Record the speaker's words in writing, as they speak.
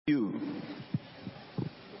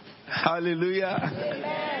Hallelujah.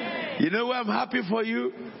 Amen. You know why I'm happy for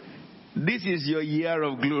you? This is your year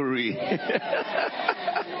of glory.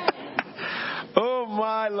 Oh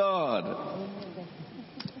my Lord.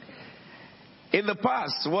 In the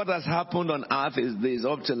past, what has happened on earth is this.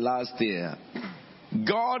 Up to last year,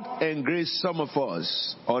 God engraced some of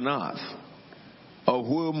us on earth, of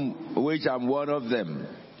which I'm one of them.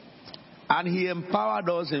 And He empowered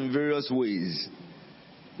us in various ways.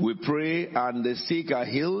 We pray and the sick are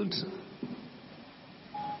healed.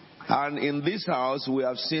 And in this house, we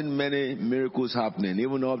have seen many miracles happening,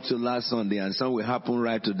 even up to last Sunday, and some will happen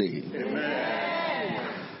right today. Amen.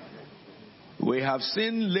 We have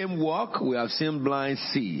seen lame walk, we have seen blind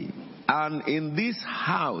see. And in this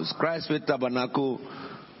house, Christ Faith Tabernacle,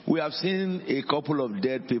 we have seen a couple of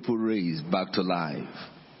dead people raised back to life.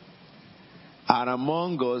 And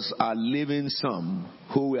among us are living some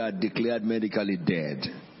who were declared medically dead,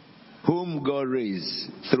 whom God raised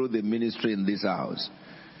through the ministry in this house.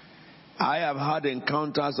 I have had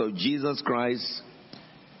encounters of Jesus Christ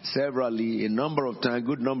severally, a number of times,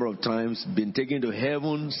 good number of times, been taken to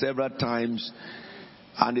heaven several times.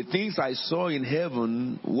 And the things I saw in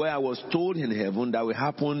heaven, where I was told in heaven that will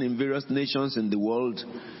happen in various nations in the world,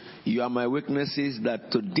 you are my witnesses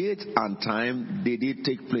that to date and time they did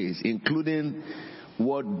take place, including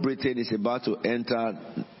what Britain is about to enter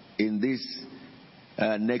in this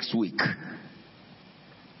next week.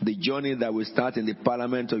 The journey that will start in the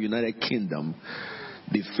Parliament of United Kingdom,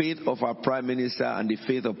 the faith of our Prime Minister and the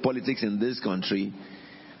faith of politics in this country,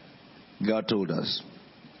 God told us.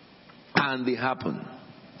 And they happen.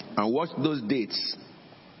 And watch those dates.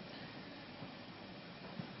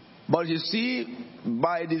 But you see,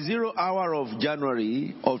 by the 0 hour of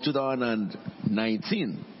January of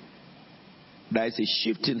 2019, there is a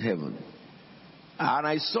shift in heaven. And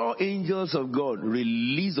I saw angels of God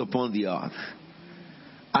released upon the earth.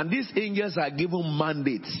 And these angels are given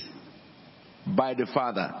mandates by the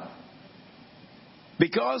Father.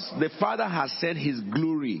 Because the Father has sent His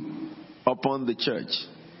glory upon the church.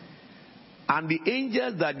 And the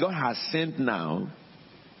angels that God has sent now,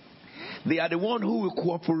 they are the one who will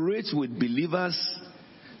cooperate with believers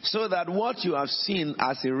so that what you have seen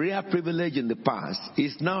as a rare privilege in the past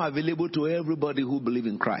is now available to everybody who believes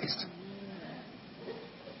in Christ.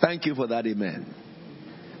 Thank you for that, amen.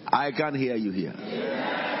 I can't hear you here.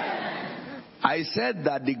 Amen. I said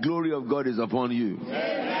that the glory of God is upon you.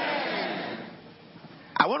 Amen.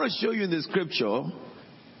 I want to show you in the scripture.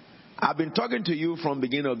 I've been talking to you from the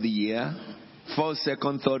beginning of the year. First,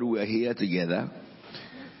 second, third, we are here together.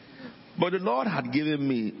 But the Lord had given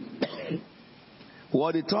me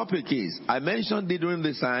what the topic is. I mentioned it during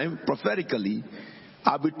this time, prophetically.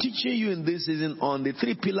 I'll be teaching you in this season on the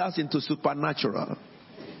 3 pillars into supernatural.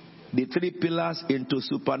 The 3 pillars into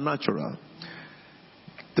supernatural.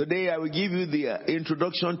 Today I will give you the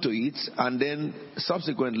introduction to it, and then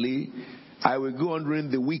subsequently I will go on during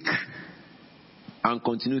the week and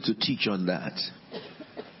continue to teach on that.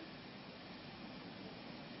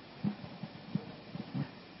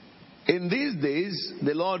 In these days,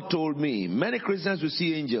 the Lord told me, many Christians will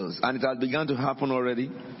see angels, and it has begun to happen already.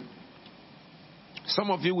 Some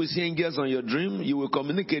of you will see angels on your dream. You will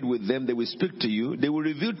communicate with them. They will speak to you. They will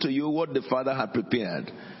reveal to you what the Father had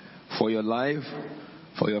prepared for your life,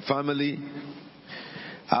 for your family,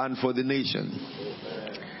 and for the nation.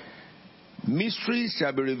 Mysteries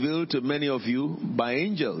shall be revealed to many of you by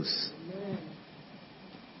angels.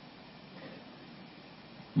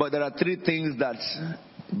 But there are 3 things that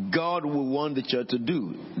God will want the church to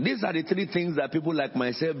do. These are the 3 things that people like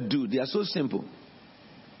myself do. They are so simple.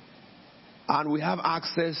 And we have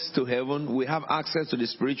access to heaven. We have access to the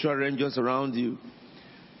spiritual angels around you.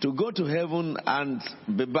 To go to heaven and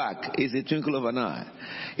be back is a twinkle of an eye.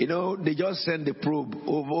 You know, they just sent the probe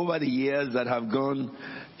over the years that have gone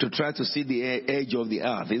to try to see the edge of the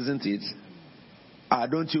earth, isn't it?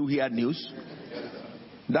 Don't you hear news?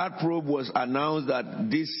 That probe was announced that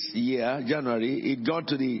this year, January, it got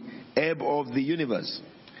to the ebb of the universe.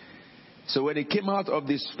 So when it came out of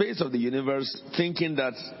the space of the universe, thinking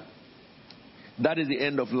that that is the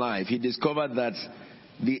end of life, he discovered that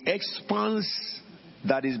the expanse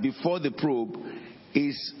that is before the probe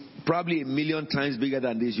is probably 1 million times bigger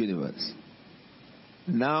than this universe.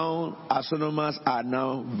 Now, astronomers are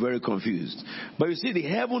now very confused. But you see, the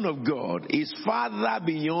heaven of God is farther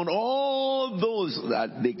beyond all those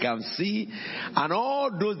that they can see and all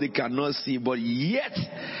those they cannot see. But yet,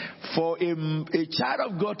 for a child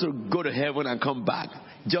of God to go to heaven and come back,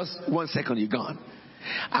 just 1 second, you're gone.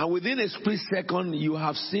 And within a split second, you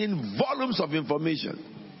have seen volumes of information.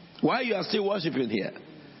 While you are still worshiping here,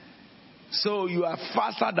 So you are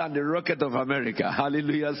faster than the rocket of America.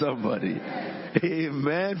 Hallelujah, somebody.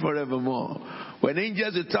 Amen, forevermore. When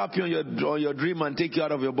angels will tap you on your dream and take you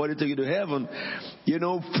out of your body, take you to heaven,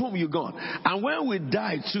 boom, you're gone. And when we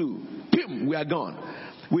die too, boom, we are gone.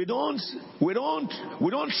 We don't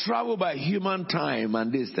travel by human time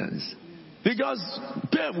and distance. Because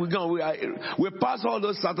boom, we're gone. We pass all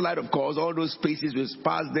those satellites, of course, all those spaces, we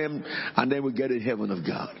pass them, and then we get in heaven of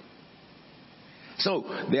God. So,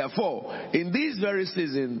 therefore, in this very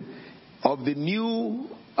season of the new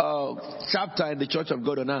chapter in the Church of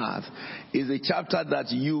God on earth, is a chapter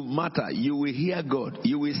that you matter. You will hear God.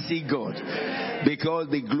 You will see God. Because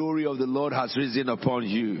the glory of the Lord has risen upon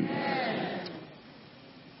you.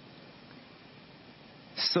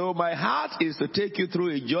 So my heart is to take you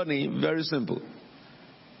through a journey, very simple.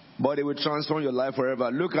 But it will transform your life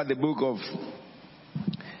forever. Let's look at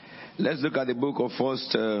the book of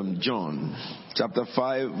 1 John, chapter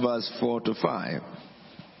 5, verse 4 to 5.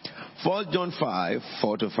 1 John 5,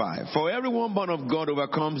 4 to 5. For everyone born of God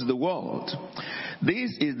overcomes the world.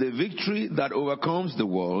 This is the victory that overcomes the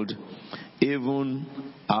world, even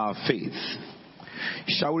our faith.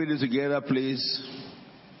 Shall we read this together, please?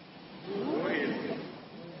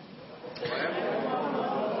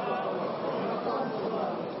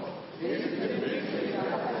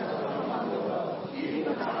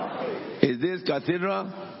 Is this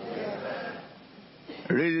cathedral?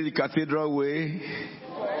 Read the cathedral way.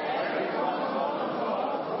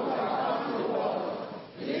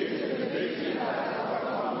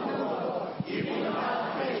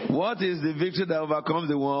 What is the victory that overcomes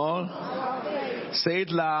the world? Say it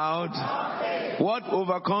loud. What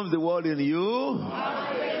overcomes the world in you?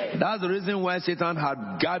 That's the reason why Satan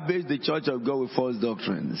had garbaged the Church of God with false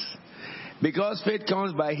doctrines. Because faith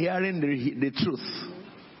comes by hearing the truth.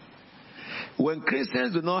 When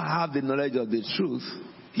Christians do not have the knowledge of the truth,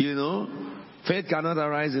 faith cannot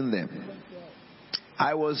arise in them.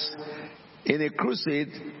 I was in a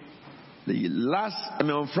crusade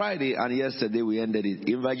on Friday and yesterday we ended it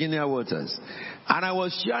in Virginia Waters. And I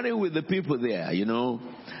was sharing with the people there,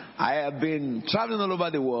 I have been traveling all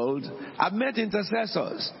over the world. I've met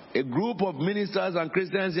intercessors, a group of ministers and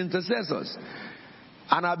Christians intercessors.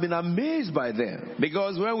 And I've been amazed by them.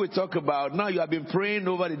 Because when we talk about, now you have been praying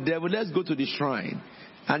over the devil, let's go to the shrine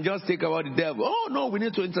and just think about the devil. Oh no, we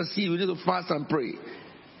need to intercede, we need to fast and pray.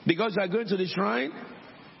 Because you are going to the shrine.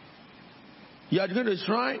 You are going to the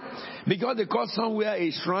shrine. Because they call somewhere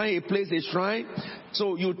a shrine, a place a shrine.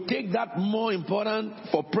 So you take that more important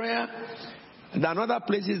for prayer than other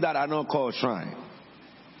places that are not called shrine.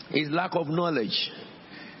 It's lack of knowledge.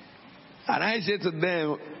 And I say to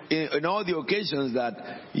them, in all the occasions that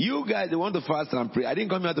you guys, they want to fast and pray. I didn't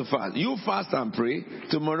come here to fast. You fast and pray.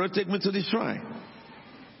 Tomorrow take me to the shrine.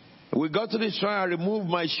 We got to the shrine. I removed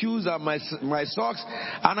my shoes and my socks,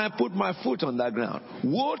 and I put my foot on that ground.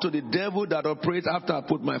 Woe to the devil that operates after I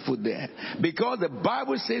put my foot there. Because the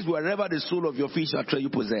Bible says wherever the sole of your feet shall tread, you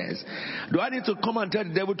possess. Do I need to come and tell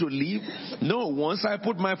the devil to leave? No. Once I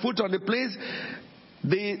put my foot on the place,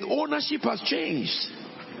 the ownership has changed.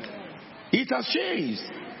 It has changed.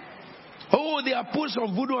 Oh, they have put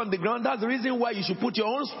some voodoo on the ground. That's the reason why you should put your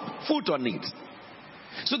own foot on it.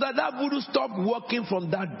 So that voodoo stop working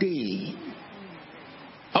from that day.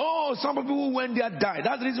 Oh, some people when they are died.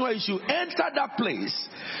 That's the reason why you should enter that place.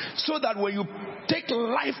 So that when you take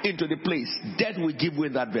life into the place, death will give way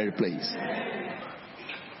in that very place.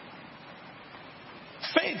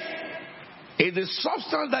 Faith is the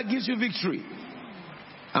substance that gives you victory.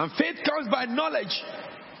 And faith comes by knowledge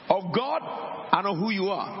of God and of who you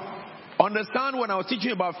are. Understand, when I was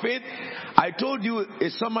teaching about faith, I told you a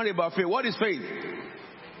summary about faith. What is faith?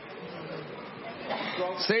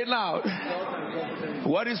 Say it loud.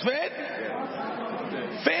 What is faith?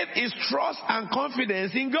 Faith is trust and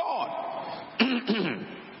confidence in God.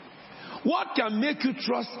 What can make you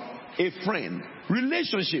trust a friend?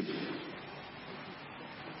 Relationship.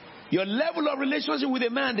 Your level of relationship with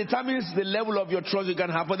a man determines the level of your trust you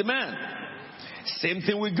can have for the man. Same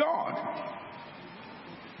thing with God.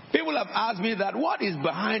 People have asked me that, what is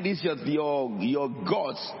behind this, your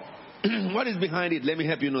gods? What is behind it? Let me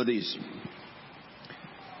help you know this.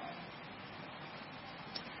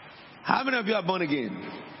 How many of you are born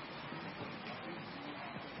again?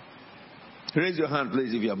 Raise your hand,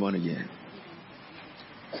 please, if you are born again.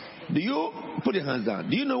 Put your hands down.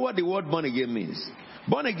 Do you know what the word born again means?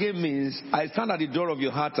 Born again means, I stand at the door of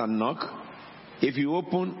your heart and knock. If you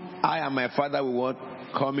open, I and my Father will what?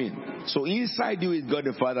 Come in. So inside you is God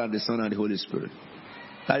the Father and the Son and the Holy Spirit.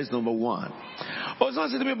 That is number one. Oh, someone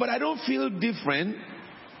said to me, but I don't feel different.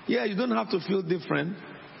 Yeah, you don't have to feel different.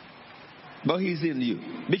 but he's in you.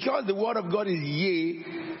 Because the word of God is yea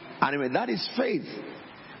and amen. That is faith.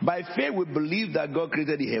 By faith we believe that God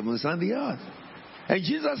created the heavens and the earth. And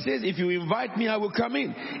Jesus says, if you invite me, I will come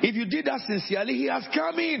in. If you did that sincerely, he has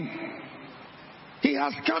come in. He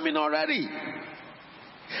has come in already.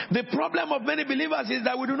 The problem of many believers is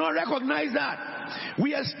that we do not recognize that.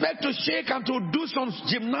 We expect to shake and to do some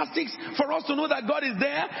gymnastics for us to know that God is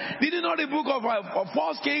there. Did you know the book of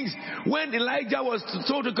 1 Kings, when Elijah was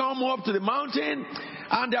told to come up to the mountain,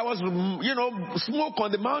 and there was, smoke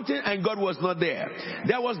on the mountain, and God was not there.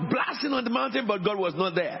 There was blasting on the mountain, but God was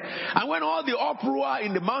not there. And when all the uproar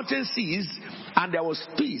in the mountain ceased, and there was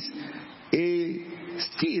peace, a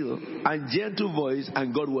still and gentle voice,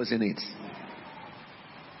 and God was in it.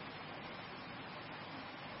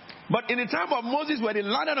 But in the time of Moses, when he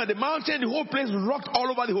landed on the mountain, the whole place rocked all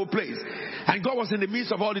over the whole place. And God was in the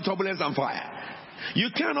midst of all the turbulence and fire. You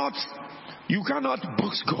cannot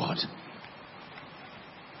box God.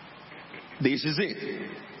 This is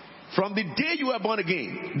it. From the day you were born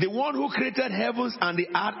again, the one who created heavens and the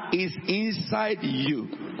earth is inside you.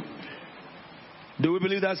 Do we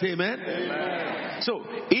believe that? Say amen? Amen. So,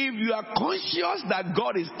 if you are conscious that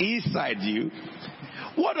God is inside you,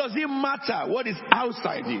 what does it matter what is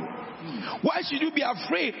outside you? Why should you be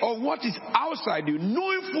afraid of what is outside you,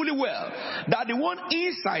 knowing fully well that the one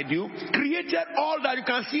inside you created all that you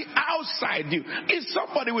can see outside you? Is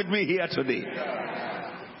somebody with me here today?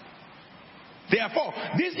 Therefore,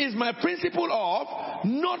 this is my principle of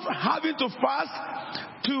not having to fast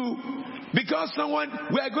because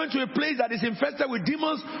we are going to a place that is infested with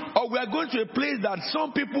demons, or we are going to a place that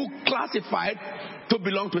some people classified to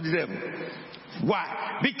belong to the devil.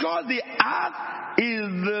 Why? Because the earth is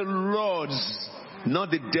the Lord's, not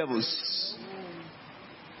the devil's,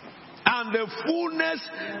 and the fullness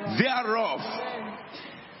thereof.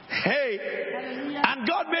 Hey, and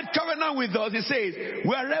God made covenant with us. He says,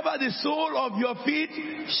 wherever the sole of your feet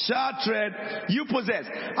shall tread, you possess.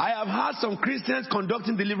 I have had some Christians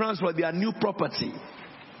conducting deliverance for their new property.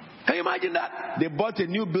 Can you imagine that? They bought a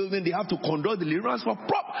new building, they have to conduct deliverance for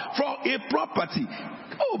a property.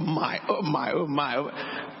 Oh my.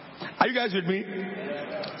 Are you guys with me?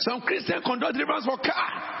 Some Christians conduct deliverance for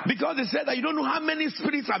car because they said that you don't know how many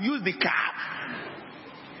spirits have used the car.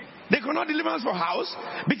 They cannot deliverance for house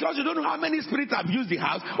because you don't know how many spirits have used the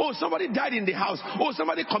house. Oh, somebody died in the house. Oh,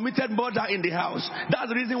 somebody committed murder in the house. That's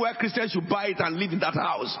the reason why Christians should buy it and live in that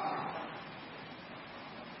house.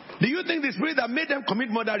 Do you think the spirit that made them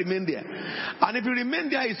commit murder remain there? And if you remain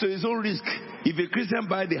there, it's to his own risk if a Christian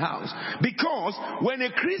buy the house. Because when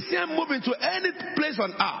a Christian moves into any place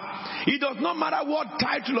on earth, it does not matter what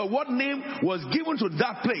title or what name was given to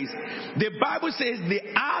that place. The Bible says the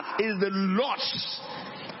earth is the Lord's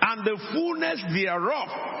and the fullness thereof.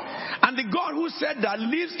 And the God who said that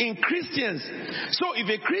lives in Christians. So if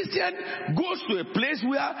a Christian goes to a place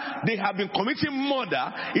where they have been committing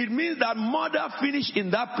murder, it means that murder finished in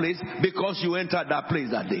that place because you entered that place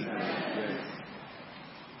that day.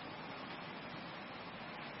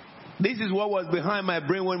 This is what was behind my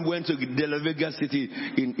brain when we went to De La Vega City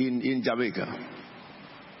in Jamaica.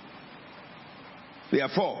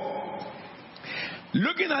 Therefore,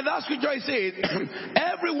 looking at that scripture, it says,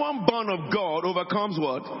 everyone born of God overcomes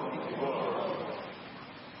what?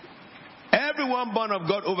 Everyone born of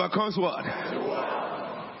God overcomes what?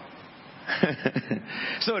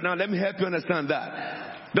 So now let me help you understand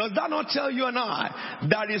that. Does that not tell you and I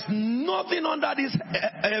there is nothing under this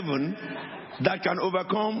heaven that can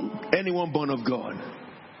overcome anyone born of God?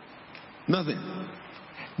 Nothing.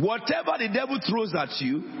 Whatever the devil throws at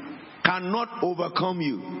you cannot overcome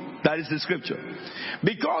you. That is the scripture.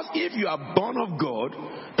 Because if you are born of God,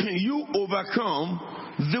 you overcome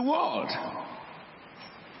the world.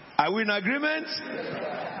 Are we in agreement?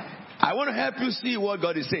 I want to help you see what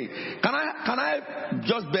God is saying. Can I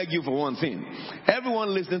just beg you for one thing?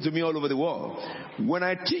 Everyone listening to me all over the world, when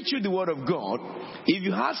I teach you the word of God, if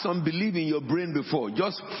you have some belief in your brain before,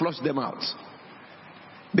 just flush them out.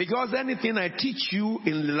 Because anything I teach you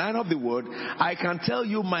in the line of the word, I can tell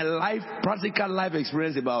you my practical life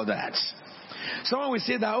experience about that. Someone will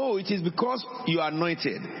say that, oh, it is because you are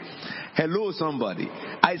anointed. Hello, somebody.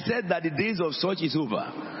 I said that the days of such is over.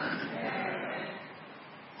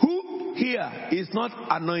 Who here is not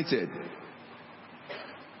anointed?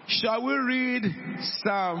 Shall we read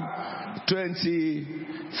Psalm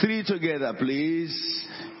 23 together, please?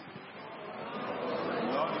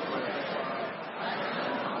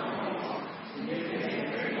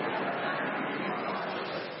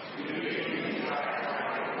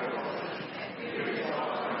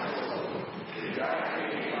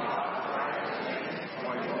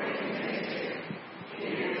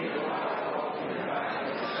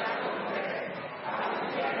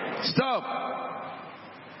 Stop.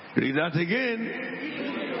 Read that again.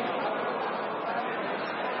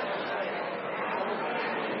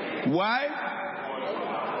 Why?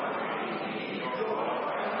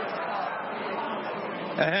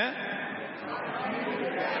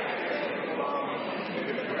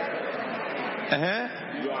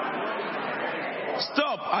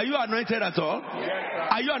 Stop. Are you anointed at all?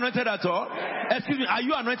 Are you anointed at all? Excuse me, are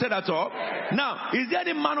you anointed at all? Now, is there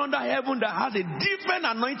any man under heaven that has a different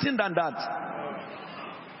anointing than that?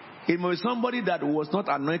 It must be somebody that was not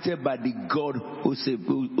anointed by the God who saved,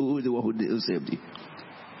 who is the one who saved you.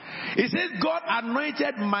 It says God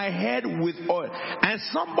anointed my head with oil. And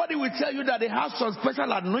somebody will tell you that they have some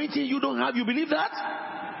special anointing you don't have. You believe that?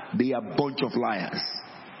 They are a bunch of liars.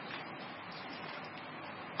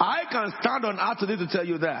 I can stand on earth today to tell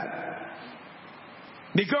you that.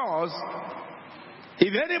 Because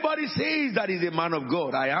if anybody says that he's a man of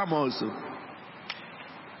God, I am also.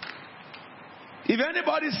 If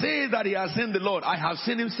anybody says that he has seen the Lord, I have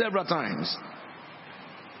seen him several times.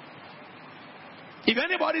 If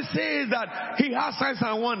anybody says that he has signs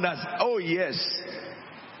and wonders, oh yes,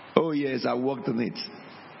 I walked on it.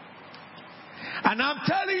 And I'm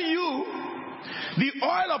telling you, the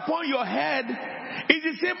oil upon your head is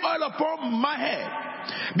the same oil upon my head.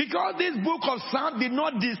 Because this book of Psalms did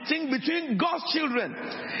not distinguish between God's children.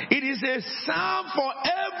 It is a psalm for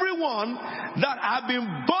everyone that have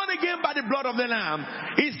been born again by the blood of the Lamb.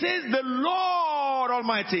 It says the Lord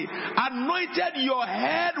Almighty anointed your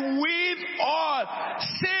head with oil.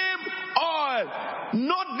 Same oil.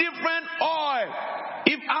 Not different oil.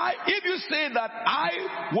 If you say that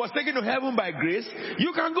I was taken to heaven by grace,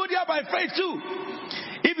 you can go there by faith too.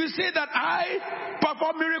 If you say that I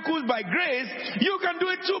perform miracles by grace, you can do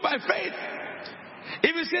it too by faith.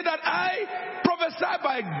 If you say that I prophesy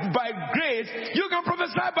by grace, you can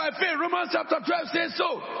prophesy by faith. Romans chapter 12 says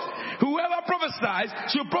so. Whoever prophesies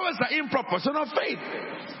should prophesy in proportion of faith.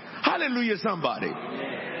 Hallelujah, somebody.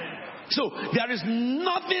 So there is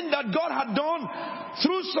nothing that God had done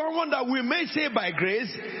through someone that we may say by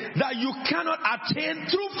grace that you cannot attain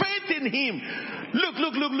through faith in him. Look.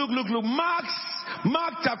 Mark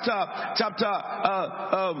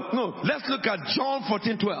let's look at John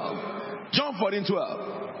 14:12. John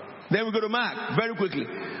 14:12. Then we go to Mark very quickly.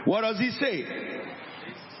 What does he say?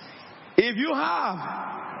 If you have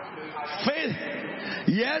faith,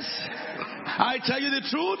 yes, I tell you the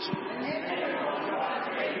truth.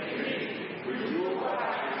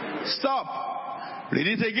 Stop. Read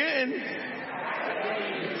it again.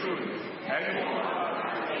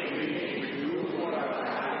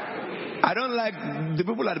 I don't like the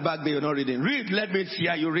people at the back there, you're not reading. Read, let me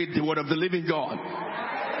hear you read the word of the living God.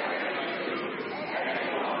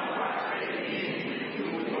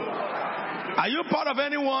 Are you part of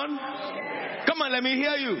anyone? Come on, let me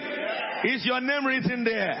hear you. Is your name written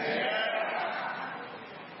there?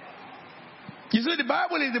 You see, the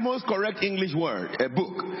Bible is the most correct English word, a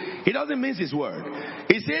book. It doesn't miss its word.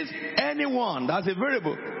 It says anyone. That's a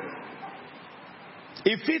variable.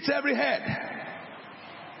 It fits every head.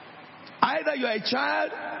 Either you are a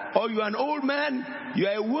child or you are an old man, you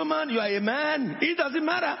are a woman, you are a man. It doesn't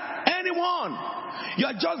matter. Anyone. You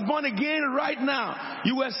are just born again right now.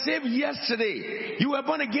 You were saved yesterday. You were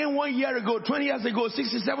born again 1 year ago, 20 years ago,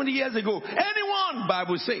 60, 70 years ago. Anyone,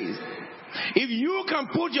 Bible says. If you can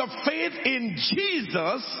put your faith in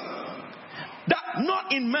Jesus, that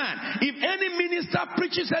not in man. If any minister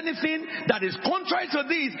preaches anything that is contrary to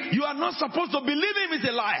this, you are not supposed to believe him. Is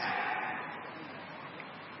a liar.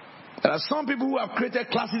 There are some people who have created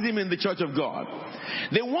classism in the church of God.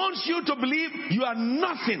 They want you to believe you are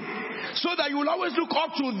nothing, so that you will always look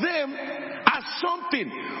up to them as something.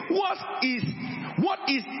 What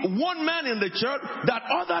is one man in the church that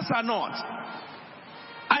others are not?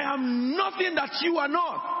 I am nothing that you are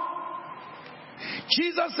not.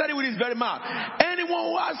 Jesus said it with his very mouth. Anyone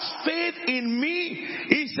who has faith in me,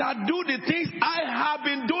 he shall do the things I have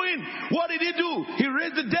been doing. What did he do? He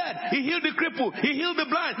raised the dead. He healed the cripple. He healed the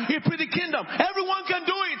blind. He preached the kingdom. Everyone can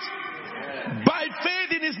do it by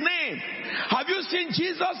faith in his name. Have you seen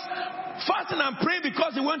Jesus fasting and praying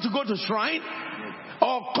because he went to go to shrine?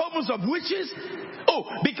 Or covens of witches? Oh,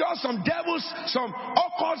 because some devils, some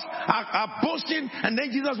occults are boasting, and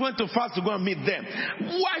then Jesus went to fast to go and meet them.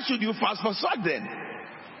 Why should you fast for such then?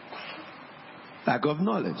 Lack of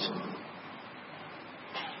knowledge.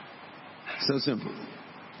 So simple.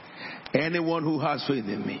 Anyone who has faith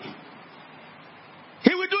in me,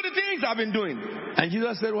 he will do the things I've been doing. And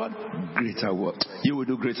Jesus said what? Greater works. You will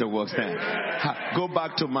do greater works then. Go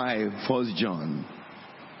back to my 1 John.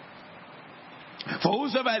 For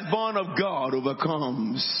whosoever is born of God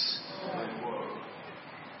overcomes.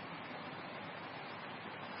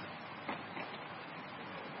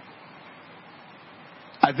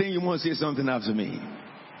 I think you must say something after me.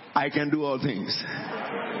 I can do all things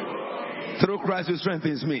through Christ who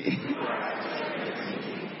strengthens me.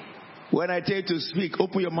 When I tell you to speak,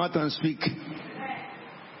 open your mouth and speak.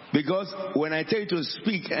 Because when I tell you to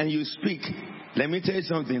speak and you speak, let me tell you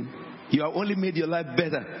something. You have only made your life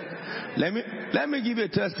better. Let me give you a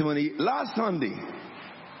testimony. Last Sunday,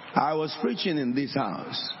 I was preaching in this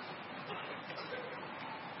house.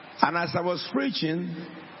 And as I was preaching,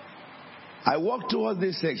 I walked towards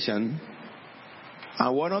this section.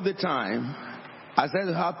 And one of the time, I started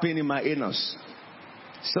to have pain in my anus.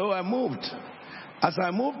 So I moved. As I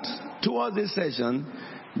moved towards this section,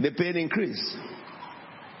 the pain increased.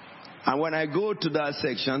 And when I go to that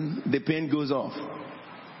section, the pain goes off.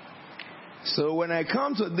 So when I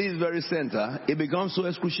come to this very center, it becomes so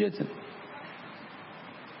excruciating.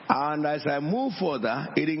 And as I move further,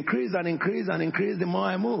 it increased and increased and increased the more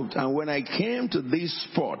I moved. And when I came to this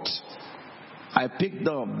spot, I picked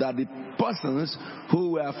up that the persons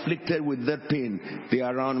who were afflicted with that pain, they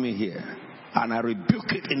are around me here. And I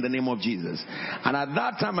rebuke it in the name of Jesus. And at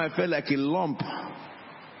that time, I felt like a lump.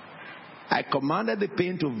 I commanded the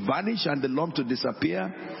pain to vanish and the lump to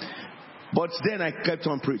disappear. But then I kept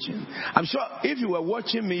on preaching. I'm sure if you were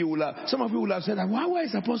watching me, some of you would have said, why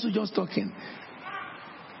is Apostle just talking?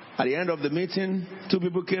 At the end of the meeting, 2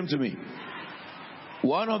 people came to me.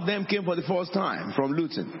 One of them came for the first time from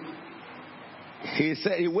Luton. He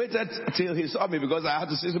said he waited till he saw me because I had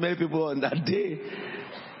to see so many people on that day.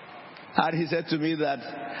 And he said to me that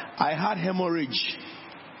I had hemorrhage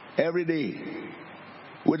every day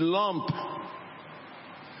with lump.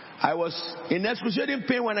 I was in excruciating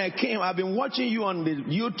pain when I came. I've been watching you on the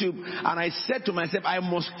YouTube, and I said to myself, I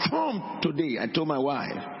must come today. I told my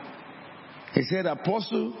wife. He said,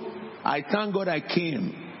 Apostle, I thank God I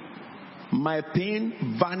came. My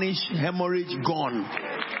pain vanished, hemorrhage gone.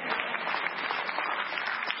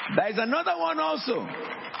 There is another one also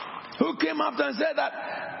who came after and said that,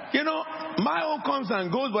 my own comes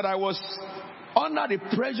and goes, but I was under the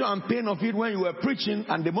pressure and pain of it when you were preaching,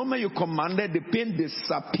 and the moment you commanded, the pain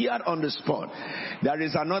disappeared on the spot. There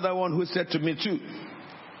is another one who said to me too,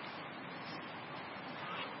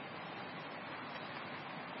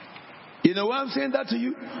 you know why I'm saying that to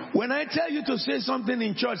you? When I tell you to say something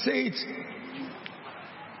in church, say it.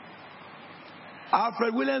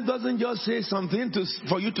 Alfred Williams doesn't just say something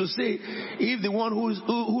for you to say if the one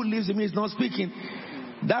who lives in me is not speaking.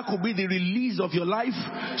 That could be the release of your life.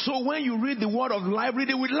 So when you read the word of life, read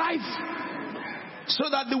it with life. So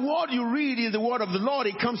that the word you read is the word of the Lord.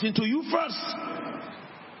 It comes into you first.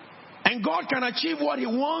 And God can achieve what He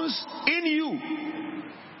wants in you.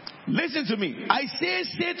 Listen to me. I say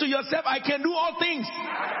to yourself, I can do all things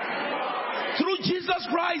through Jesus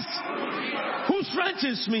Christ who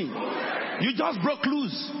strengthens me. You just broke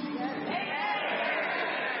loose.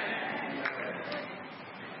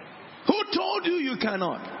 Who told you you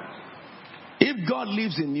cannot? If God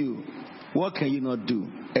lives in you, what can you not do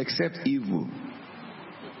except evil?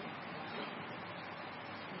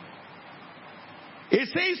 It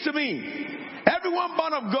says to me, everyone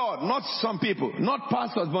born of God, not some people, not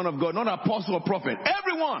pastors born of God, not apostle or prophet,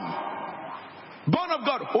 everyone born of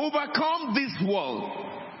God overcome this world.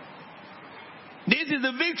 This is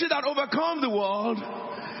the victory that overcomes the world,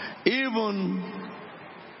 even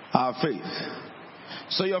our faith.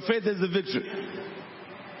 So your faith is the victory.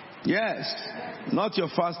 Yes, not your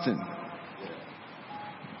fasting.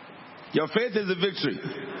 Your faith is the victory.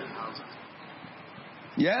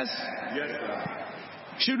 Yes? Yes, sir.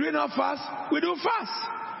 Should we not fast? We do fast.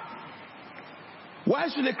 Why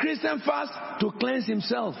should a Christian fast? To cleanse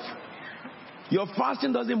himself. Your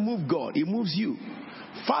fasting doesn't move God, it moves you.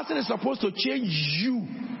 Fasting is supposed to change you,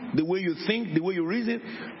 the way you think, the way you reason,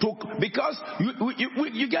 because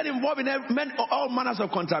you get involved in all manners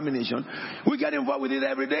of contamination. We get involved with it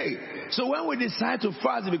every day. So when we decide to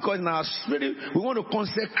fast, because in our spirit we want to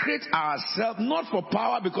consecrate ourselves, not for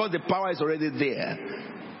power, because the power is already there.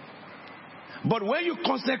 But when you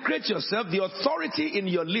consecrate yourself, the authority in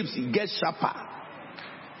your lips gets sharper.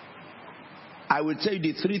 I will tell you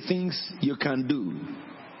the 3 things you can do,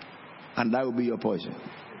 and that will be your portion.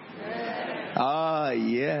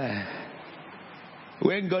 Yeah.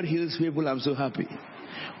 When God heals people, I'm so happy.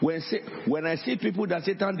 When I see people that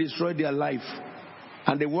Satan destroyed their life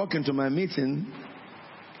and they walk into my meeting,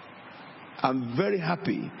 I'm very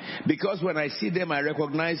happy. Because when I see them, I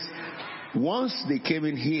recognize once they came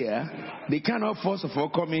in here, they cannot first of all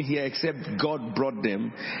come in here except God brought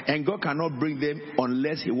them. And God cannot bring them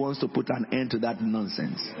unless He wants to put an end to that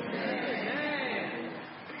nonsense.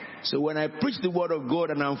 So when I preach the word of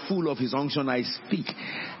God and I'm full of His unction, I speak.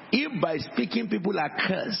 If by speaking people are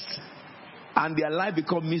cursed, and their life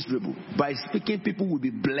become miserable. By speaking, people will be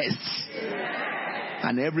blessed.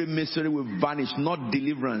 And every misery will vanish, not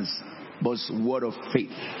deliverance, but word of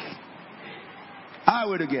faith. Are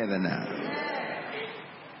we together now?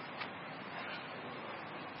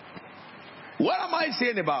 What am I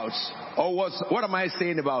saying about? Or what am I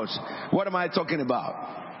saying about? What am I talking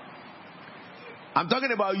about? I'm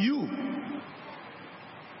talking about you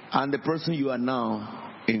and the person you are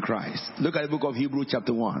now in Christ. Look at the book of Hebrews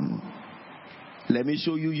chapter 1. Let me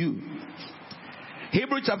show you you.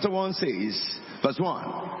 Hebrews chapter 1 says, verse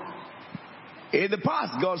 1. In the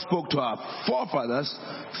past, God spoke to our forefathers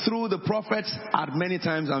through the prophets at many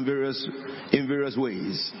times and in various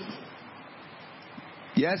ways.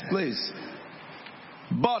 Yes, please.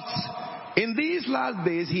 But in these last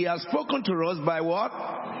days, he has spoken to us by what?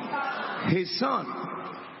 His Son,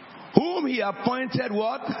 whom he appointed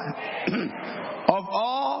what? Of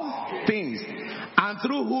all things, and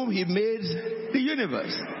through whom he made the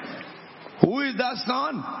universe. Who is that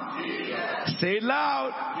Son? Jesus. Say it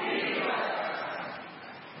loud. Jesus.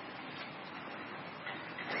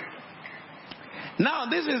 Now,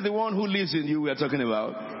 this is the one who lives in you we are talking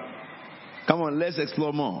about. Come on, let's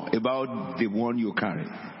explore more about the one you carry.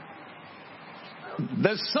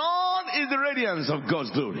 The Son is the radiance of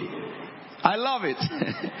God's glory. I love it.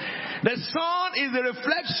 The Son is the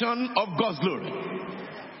reflection of God's glory.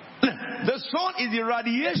 The Son is the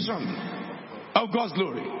radiation of God's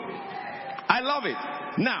glory. I love it.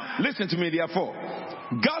 Now, listen to me therefore.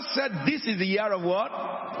 God said this is the year of what?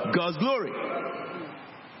 God's glory.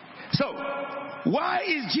 So, why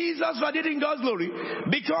is Jesus radiating God's glory?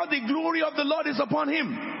 Because the glory of the Lord is upon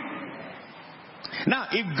him. Now,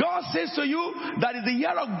 if God says to you that is the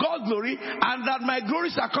year of God's glory and that my glory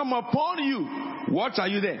shall come upon you, what are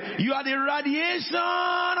you then? You are the radiation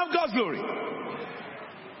of God's glory.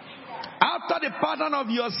 After the pattern of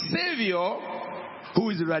your Savior, who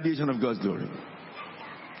is the radiation of God's glory?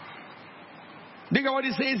 Think of what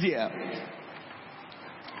he says here.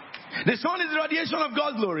 The Son is the radiation of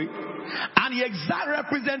God's glory and the exact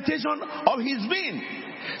representation of his being,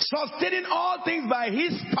 sustaining all things by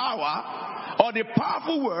his power, or the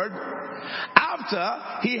powerful word,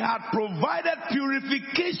 after he had provided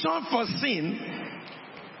purification for sin.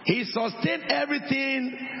 He sustained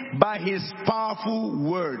everything by his powerful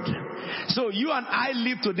word. So you and I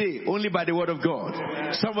live today only by the word of God.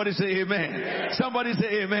 Somebody say amen. Somebody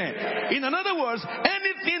say amen. In other words,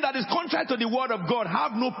 anything that is contrary to the word of God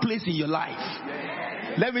have no place in your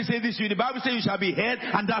life. Let me say this to you. The Bible says you shall be head,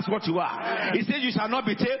 and that's what you are. It says you shall not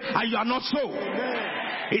be tail, and you are not so.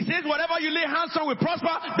 It says whatever you lay hands on will prosper.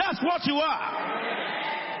 That's what you are.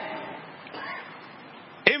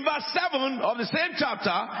 In verse 7 of the same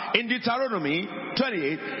chapter, in Deuteronomy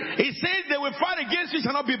 28, it says they will fight against you,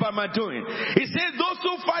 shall not be by my doing. It says those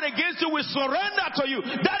who fight against you will surrender to you.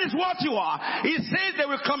 That is what you are. It says they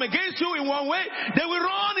will come against you in one way, they will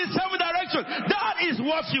run in 7 directions. That is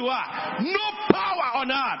what you are. No power on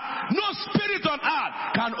earth, no spirit on earth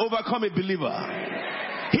can overcome a believer.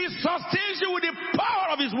 He sustains you with the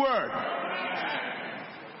power of his word.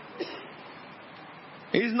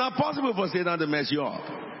 It's not possible for Satan to mess you up.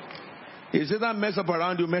 If Satan mess up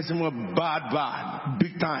around you, mess him up bad,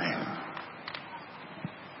 big time.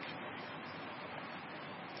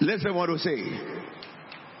 Listen what we say.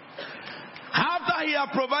 After he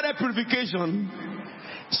had provided purification,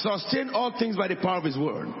 sustained all things by the power of his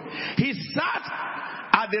word, he sat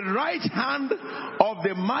at the right hand of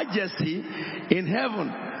the majesty in heaven.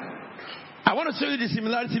 I want to show you the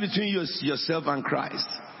similarity between yourself and Christ.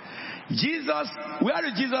 Jesus, where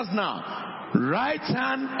is Jesus now? Right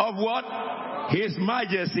hand of what? His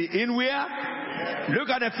majesty. In where? Look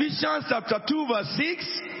at Ephesians chapter 2 verse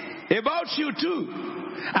 6. About you too.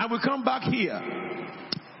 And we come back here.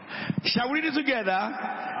 Shall we read it together?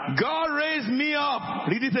 God raised me up.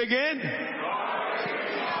 Read it again.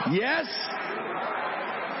 Yes.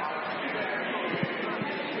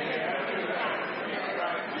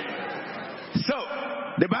 So,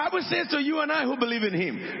 the Bible says to you and I who believe in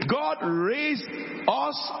him, God raised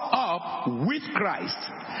us up with Christ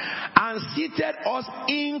and seated us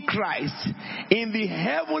in Christ in the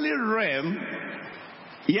heavenly realm.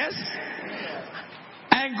 Yes?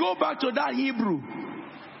 And go back to that Hebrew.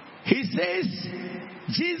 He says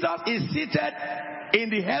Jesus is seated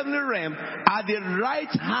in the heavenly realm at the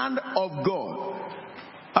right hand of God.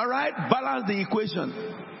 Alright? Balance the equation.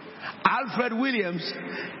 Alfred Williams,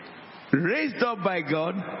 raised up by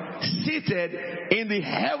God, seated in the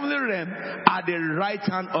heavenly realm at the right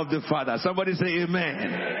hand of the Father. Somebody say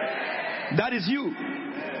amen. That is you.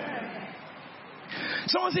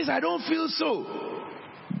 Someone says, I don't feel so.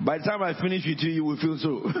 By the time I finish with you, you will feel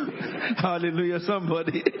so. Hallelujah,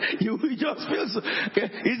 somebody. You will just feel so. Okay.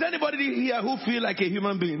 Is anybody here who feel like a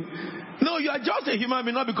human being? No, you are just a human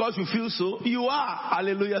being, not because you feel so. You are.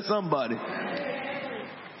 Hallelujah, somebody.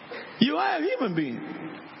 You are a human being.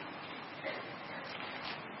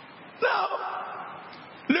 Now,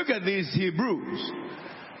 look at these Hebrews.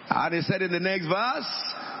 And he said in the next verse,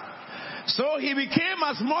 so he became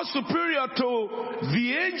as much superior to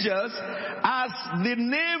the angels as the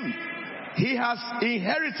name he has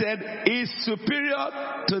inherited is superior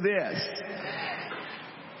to theirs.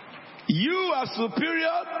 You are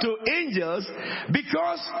superior to angels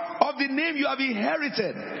because of the name you have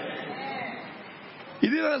inherited. You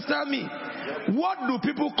didn't understand me? What do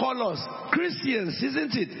people call us? Christians,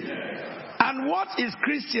 isn't it? And what is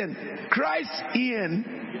Christian? Christ in.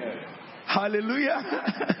 Hallelujah.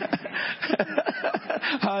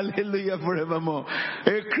 Hallelujah forevermore.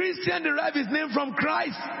 A Christian derives his name from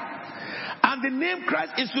Christ. And the name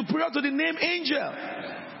Christ is superior to the name angel.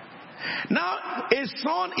 Now, a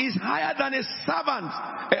son is higher than a servant.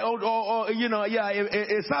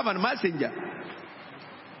 A servant, messenger.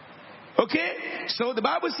 Okay? So the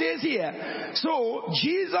Bible says here, so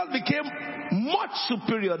Jesus became much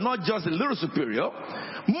superior, not just a little superior,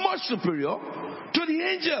 much superior to the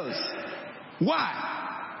angels. Why?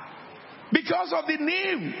 Because of the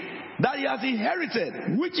name that he has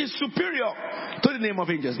inherited, which is superior to the name of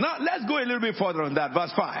angels. Now, let's go a little bit further on that.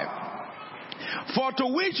 Verse 5. For to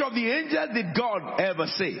which of the angels did God ever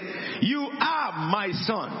say, you are my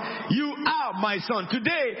son, you are my son,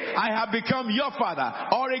 today I have become your father?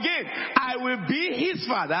 Or again, I will be his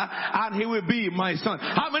father and he will be my son.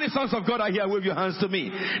 How many sons of God are here? Wave your hands to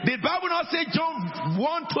me. Did Bible not say, John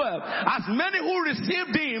 1:12, as many who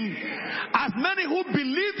received him, as many who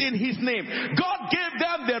believed in his name, God gave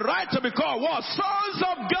them the right to be called what? Sons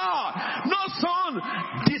of God. No son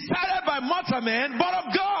decided by mortal men, but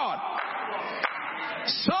of God.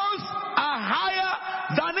 Sons are higher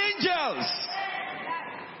than angels.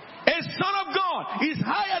 A son of God is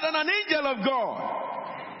higher than an angel of God.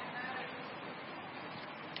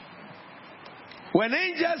 When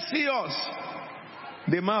angels see us,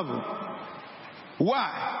 they marvel.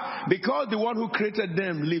 Why? Because the one who created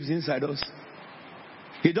them lives inside us.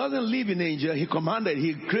 He doesn't live in angels. He commanded.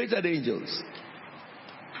 He created angels.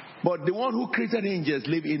 But the one who created angels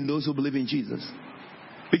lives in those who believe in Jesus.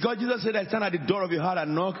 Because Jesus said, I stand at the door of your heart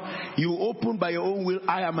and knock. You open by your own will.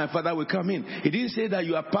 I and my Father will come in. He didn't say that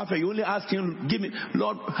you are perfect. You only ask him, give me,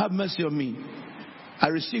 Lord, have mercy on me. I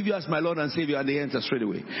receive you as my Lord and Savior, and they enter straight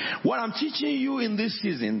away. What I'm teaching you in this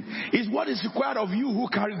season is what is required of you who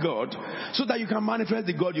carry God, so that you can manifest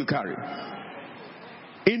the God you carry.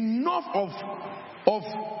 Enough of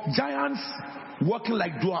giants walking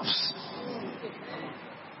like dwarfs.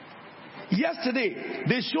 Yesterday,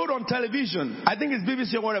 they showed on television, I think it's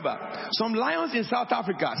BBC or whatever, some lions in South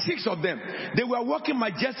Africa, 6 of them. They were walking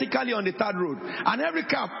majestically on the third road, and every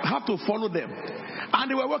car had to follow them. And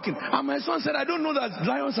they were walking. And my son said, I don't know that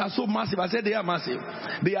lions are so massive. I said, they are massive.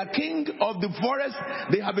 They are king of the forest.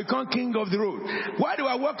 They have become king of the road. While they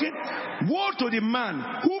were walking, woe to the man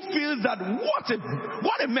who feels that,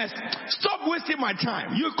 what a mess. Stop wasting my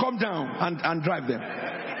time. You come down and drive them.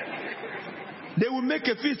 They will make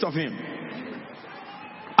a feast of him.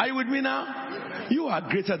 Are you with me now? You are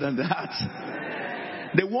greater than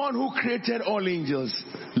that. The one who created all angels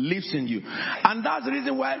lives in you. And that's the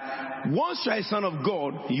reason why once you are a son of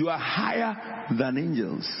God, you are higher than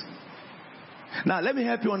angels. Now let me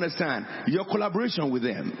help you understand your collaboration with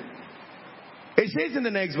them. It says in the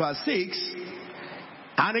next verse 6,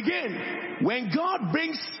 and again, when God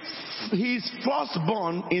brings his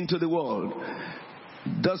firstborn into the world,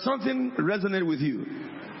 does something resonate with you?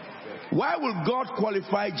 Why will God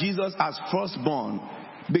qualify Jesus as firstborn?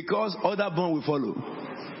 Because other born will follow.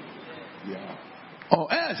 Yeah.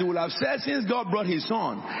 Or else he would have said, since God brought his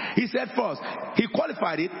son, he said first. He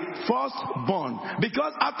qualified it firstborn.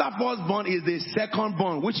 Because after firstborn is the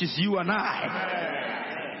secondborn, which is you and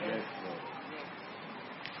I.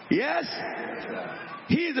 Yes?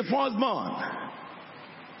 He is the firstborn.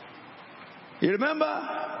 You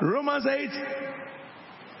remember Romans 8?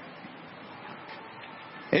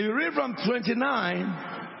 If you read from 29,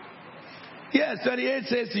 yes, 28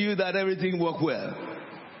 says to you that everything worked well.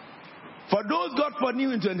 For those God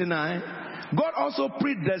foreknew in 29, God also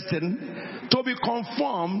predestined to be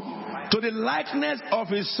conformed to the likeness of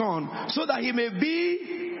his son, so that he may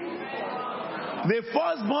be the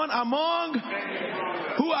firstborn among,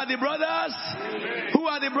 who are the brothers? Who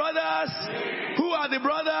are the brothers? Who are the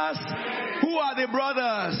brothers? Who are the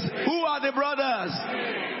brothers? Who are the brothers?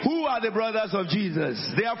 Who Who are the brothers of Jesus?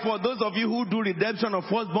 Therefore, those of you who do redemption of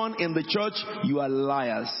firstborn in the church, you are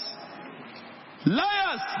liars.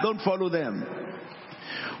 Liars! Don't follow them.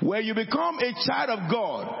 When you become a child of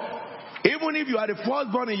God, even if you are the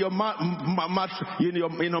firstborn in your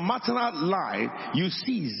maternal line, you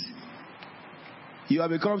cease. You have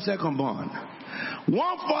become secondborn.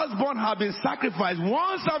 One firstborn has been sacrificed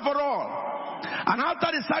once and for all. And after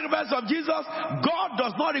the sacrifice of Jesus, God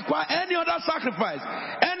does not require any other sacrifice.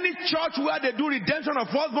 Any church where they do redemption of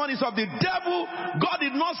firstborn is of the devil. God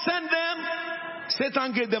did not send them.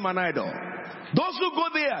 Satan gave them an idol. Those who go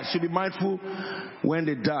there should be mindful when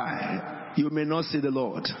they die. You may not see the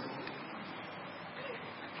Lord.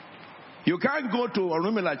 You can't go to a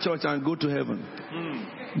Rumela church and go to heaven.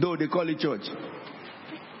 Though they call it church.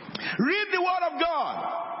 Read the word of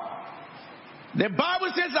God. The Bible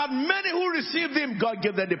says that many who received him, God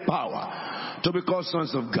gave them the power to become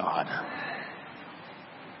sons of God.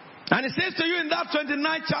 And it says to you in that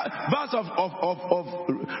 29th verse of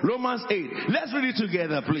Romans 8. Let's read it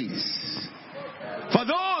together, please. For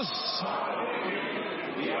those...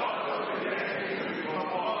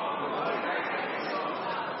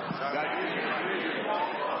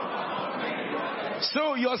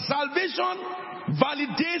 So your salvation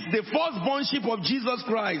validates the firstbornship of Jesus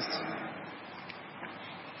Christ.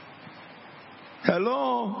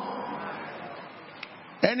 Hello?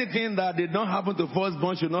 Anything that did not happen to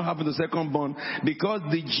firstborn should not happen to secondborn, because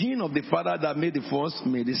the gene of the father that made the first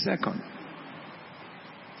made the second.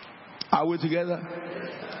 Are we together?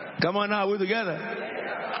 Come on now, are we together?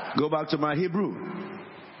 Go back to my Hebrew.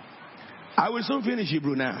 I will soon finish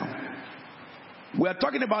Hebrew now. We are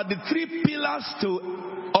talking about the three pillars to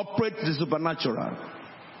operate the supernatural.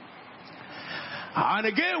 And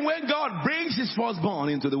again, when God brings his firstborn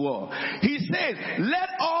into the world, he says, let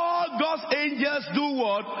all God's angels do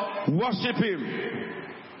what? Worship him.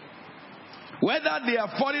 Whether they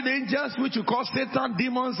are fallen angels, which you call Satan,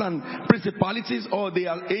 demons, and principalities, or they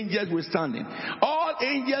are angels withstanding. All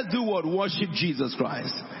angels do what? Worship Jesus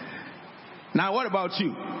Christ. Now, what about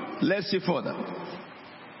you? Let's see further.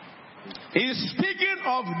 In speaking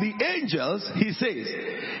of the angels, he says,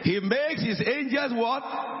 he makes his angels what?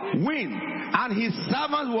 Wind. And his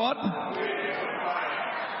servants what?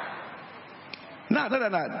 Now,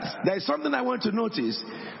 there is something I want to notice.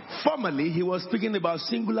 Formerly, he was speaking about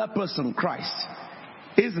singular person, Christ.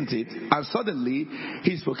 Isn't it? And suddenly,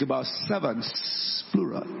 he spoke about servants,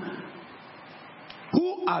 plural.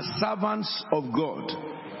 Who are servants of God?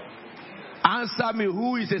 Answer me,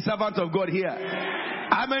 who is a servant of God here?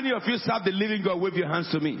 How many of you serve the living God? Wave your hands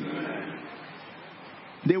to me.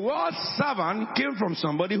 The word servant came from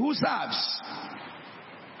somebody who serves.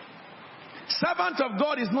 Servant of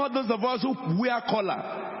God is not those of us who wear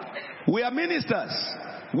collar. We are ministers.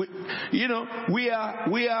 We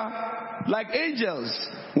are like angels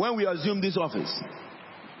when we assume this office.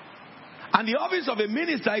 And the office of a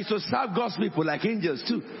minister is to serve God's people like angels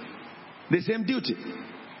too. The same duty.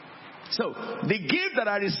 So, the gift that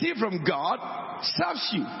I receive from God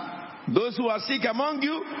serves you. Those who are sick among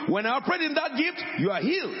you, when I operate in that gift, you are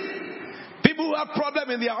healed. People who have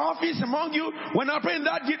problems in their office among you, when I operate in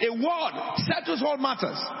that gift, a word settles all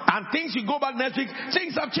matters. And things you go back next week,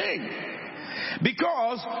 things have changed.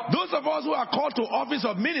 Because those of us who are called to office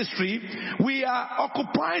of ministry, we are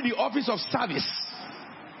occupying the office of service.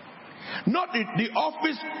 Not the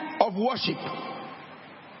office of worship.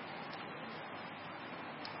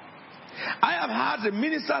 I have heard the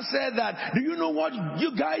minister say that, do you know what,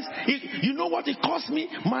 you guys, you know what it cost me?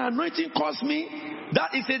 My anointing cost me?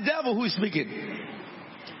 That is the devil who is speaking.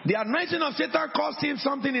 The anointing of Satan cost him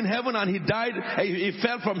something in heaven and he died, he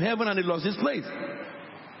fell from heaven and he lost his place.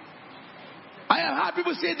 I have heard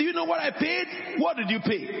people say, do you know what I paid? What did you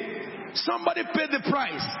pay? Somebody paid the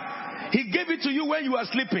price. He gave it to you when you were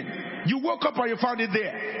sleeping. You woke up and you found it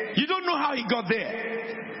there. You don't know how he got there.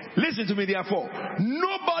 Listen to me therefore.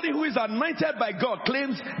 Nobody who is anointed by God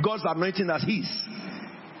claims God's anointing as his.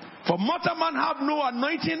 For mortal man have no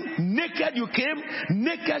anointing. Naked you came,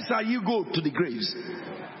 naked shall you go to the graves.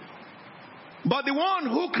 But the one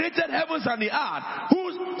who created heavens and the earth,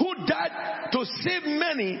 who died to save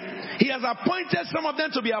many, he has appointed some of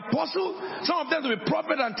them to be apostles, some of them to be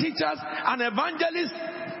prophets and teachers and evangelists.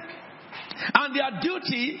 And their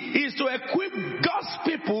duty is to equip God's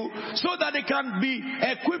people so that they can be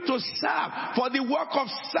equipped to serve for the work of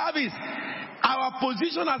service. Our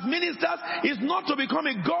position as ministers is not to become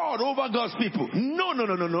a God over God's people. No.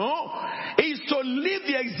 It is to live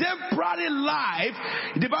the exemplary life.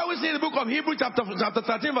 The Bible says in the book of Hebrews chapter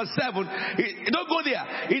 13 verse 7, don't go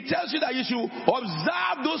there. It tells you that you should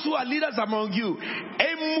observe those who are leaders among you,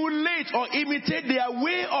 emulate or imitate their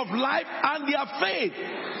way of life and their faith.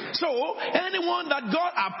 So anyone that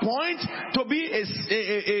God appoints to be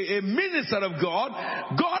a minister of God,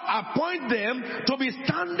 God appoint them to be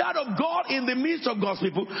standard of God in the midst of God's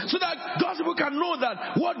people, so that God's people can know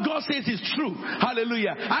that what God says is true.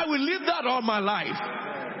 Hallelujah. I will live that all my life.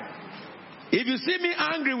 If you see me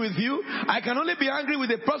angry with you, I can only be angry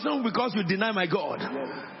with a person because you deny my God.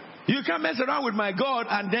 You can't mess around with my God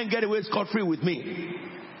and then get away scot-free with me.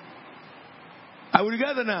 Are we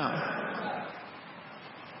together now?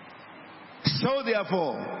 So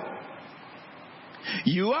therefore,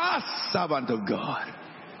 you are servant of God.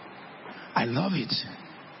 I love it.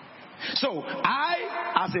 So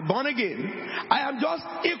I, as a born again, I am just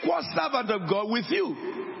equal servant of God with you.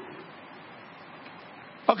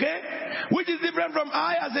 Okay? Which is different from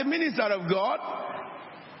I as a minister of God.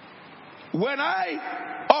 When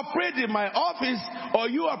I operate in my office or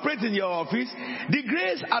you operate in your office, the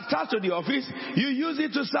grace attached to the office, you use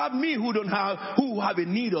it to serve me who have a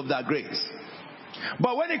need of that grace.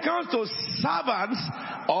 But when it comes to servants,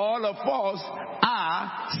 all of us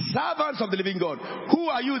are servants of the living God. Who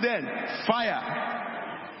are you then? Fire.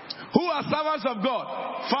 Who are servants of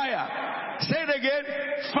God? Fire. Say it again.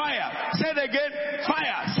 Fire. Say it again.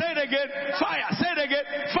 Fire. Say it again. Fire. Say it again.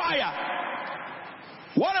 Fire.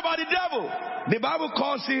 What about the devil? The Bible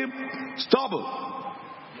calls him stubble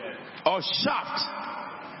or shaft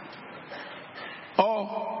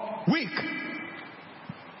or wick.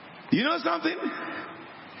 You know something?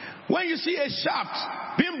 When you see a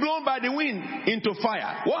shaft being blown by the wind into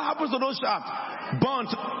fire, what happens to those shafts? Burnt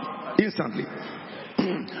instantly.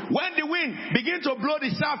 When the wind begins to blow the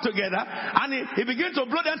shaft together and it begins to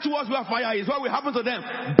blow them towards where fire is, what will happen to them?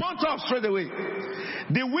 Burnt off straight away.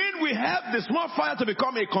 The wind will help the small fire to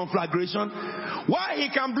become a conflagration, while he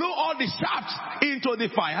can blow all the shafts into the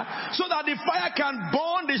fire so that the fire can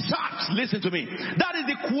burn the shafts. Listen to me. That is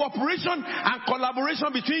the cooperation and collaboration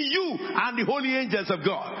between you and the holy angels of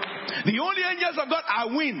God. The holy angels of God are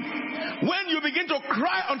wind. When you begin to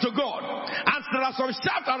cry unto God, and there are some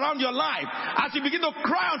shafts around your life, as you begin to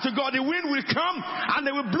cry unto God, the wind will come and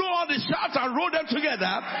they will blow all the shafts and roll them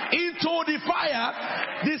together into the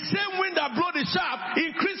fire. The same wind that blows the shaft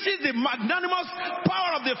increases the magnanimous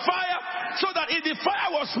power of the fire, so that if the fire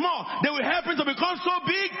was small, they will help it to become so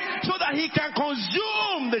big so that he can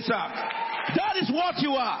consume the shaft. That is what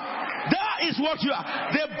you are. That is what you are.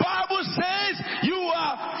 The Bible says you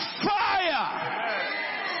are fire.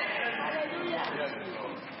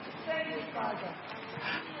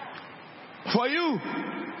 For you,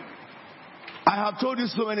 I have told you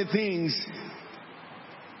so many things,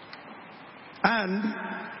 and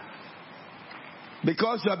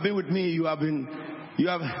because you have been with me, you have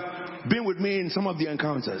been with me in some of the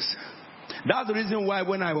encounters. That's the reason why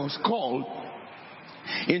when I was called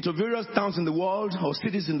into various towns in the world or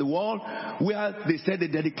cities in the world where they said they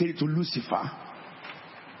dedicated to Lucifer,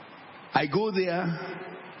 I go there,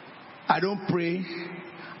 I don't pray,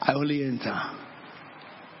 I only enter.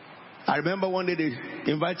 I remember one day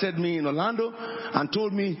they invited me in Orlando and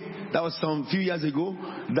told me, that was some few years ago,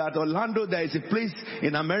 that Orlando, there is a place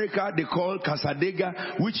in America they call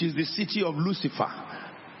Casadega, which is the city of Lucifer.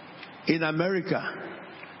 In America,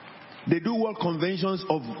 they do world conventions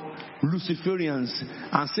of Luciferians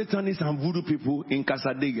and Satanists and voodoo people in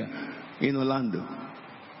Casadega, in Orlando.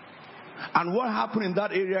 And what happened in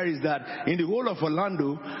that area is that in the whole of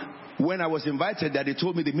Orlando, when I was invited there, they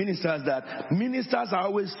told me, the ministers, that ministers are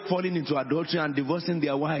always falling into adultery and divorcing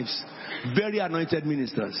their wives. Very anointed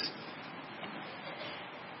ministers.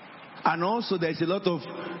 And also there's a lot of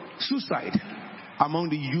suicide among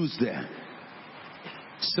the youth there.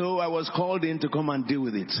 So I was called in to come and deal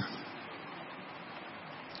with it.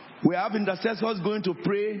 We have intercessors going to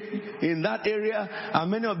pray in that area, and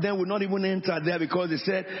many of them will not even enter there, because they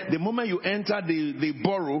said the moment you enter the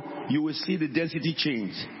borough, you will see the density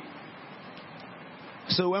change.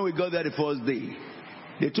 So when we got there the first day,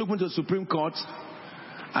 they took me to the Supreme Court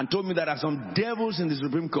and told me that there are some devils in the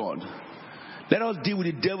Supreme Court. Let us deal with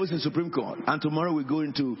the devils in the Supreme Court, and tomorrow we go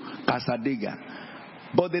into Casadega.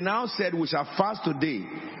 But they now said we shall fast today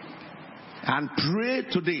and pray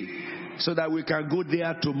today so that we can go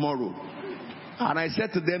there tomorrow. And I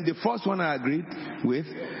said to them, the first one I agreed with,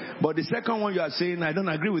 But the second one you are saying, I don't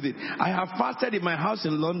agree with it. I have fasted in my house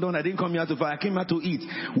in London. I didn't come here to fast. I came here to eat.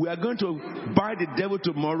 We are going to bind the devil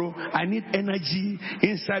tomorrow. I need energy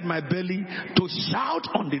inside my belly to shout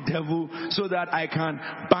on the devil so that I can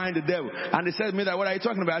bind the devil. And they said to me, that, what are you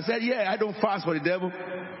talking about? I said, yeah, I don't fast for the devil.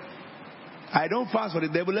 I don't fast for the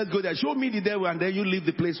devil. Let's go there. Show me the devil and then you leave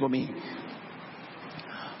the place for me.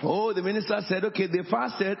 Oh, the minister said, okay, they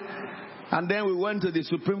fasted. And then we went to the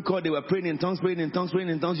Supreme Court. They were praying in tongues, praying in tongues, praying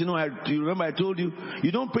in tongues. You know, you remember I told you,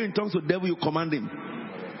 you don't pray in tongues to the devil, you command him.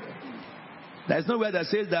 There's nowhere that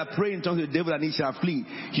says that pray in tongues to the devil and he shall flee.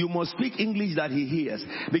 You must speak English that he hears.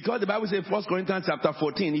 Because the Bible says, 1 Corinthians chapter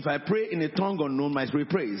 14, if I pray in a tongue unknown, my spirit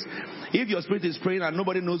prays. If your spirit is praying and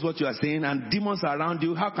nobody knows what you are saying and demons are around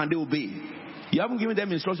you, how can they obey? You haven't given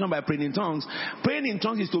them instruction by praying in tongues. Praying in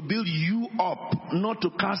tongues is to build you up, not to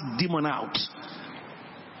cast demon out.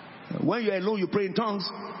 When you're alone, you pray in tongues.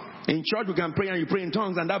 In church, you can pray and you pray in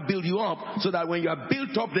tongues, and that builds you up so that when you are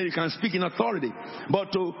built up, then you can speak in authority.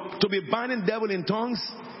 But to be binding devil in tongues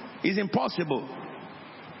is impossible.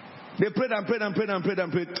 They prayed and prayed and prayed and prayed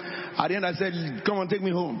and prayed. At the end, I said, come on, take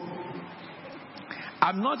me home.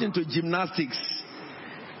 I'm not into gymnastics,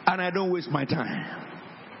 and I don't waste my time.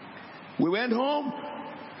 We went home.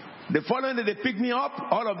 The following day, they picked me up.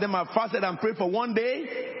 All of them have fasted and prayed for one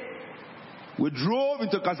day. We drove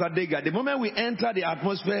into Casadega. The moment we enter the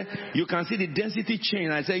atmosphere, you can see the density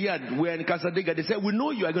change. I said, yeah, we're in Casadega. They said, we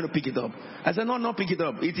know you are going to pick it up. I said, no, not pick it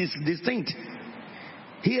up. It is distinct.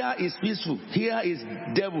 Here is peaceful. Here is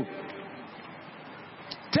devil.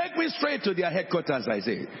 Take me straight to their headquarters, I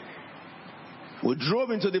said. We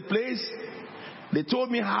drove into the place. They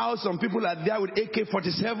told me how some people are there with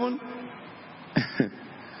AK-47.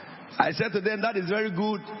 I said to them, that is very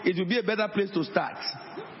good. It will be a better place to start.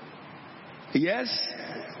 Yes?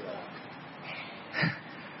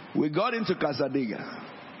 We got into Casadega.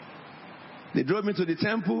 They drove me to the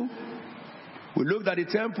temple. We looked at the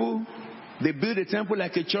temple. They built a temple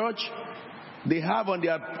like a church. They have on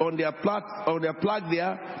their plaque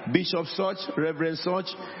there, Bishop such, Reverend such,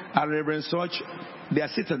 and Reverend such. They are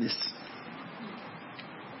Satanists.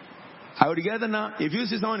 Are we together now? If you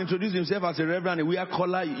see someone introduce himself as a reverend and we are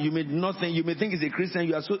collar, you may think he's a Christian.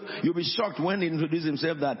 You'll be shocked when he introduces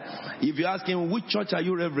himself that if you ask him, which church are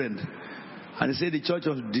you, reverend? And he say, the church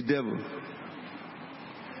of the devil.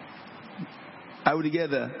 Are we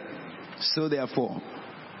together? So therefore,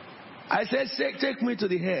 I said, take me to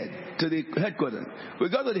the headquarters.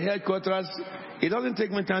 We got to the headquarters. It doesn't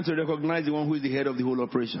take me time to recognize the one who is the head of the whole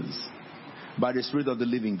operations. By the Spirit of the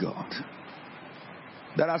living God.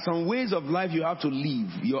 There are some ways of life you have to live.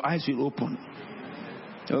 Your eyes will open.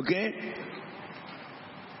 Okay?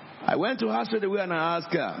 I went to her straight away and I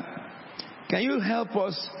asked her, can you help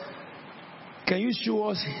us? Can you show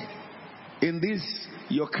us in this,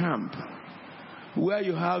 your camp, where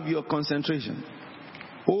you have your concentration?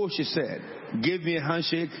 Oh, she said, gave me a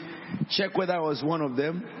handshake, check whether I was one of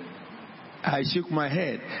them. I shook my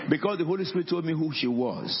head because the Holy Spirit told me who she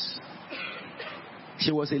was.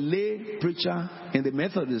 She was a lay preacher in the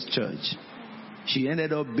Methodist Church. She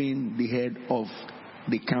ended up being the head of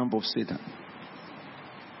the camp of Satan.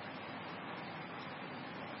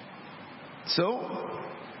 So,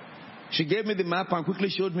 she gave me the map and quickly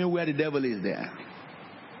showed me where the devil is there.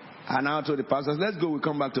 And I told the pastors, let's go, we'll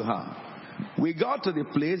come back to her. We got to the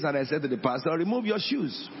place and I said to the pastor, remove your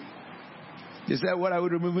shoes. They said, what are we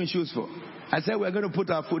removing shoes for? I said, we're going to put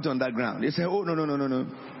our foot on that ground. They said, oh, no.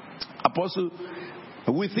 Apostle,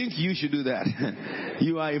 we think you should do that.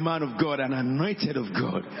 You are a man of God, an anointed of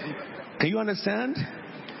God. Can you understand?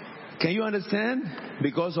 Can you understand?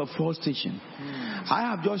 Because of false teaching. I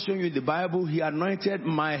have just shown you the Bible. He anointed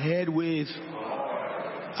my head with.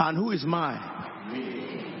 And who is my?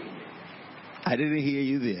 I didn't hear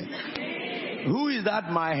you there. Who is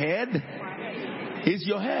that my head? It's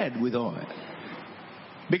your head with oil.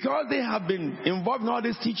 Because they have been involved in all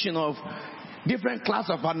this teaching of different class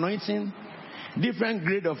of anointing, different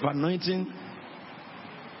grade of anointing.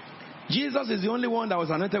 Jesus is the only one that was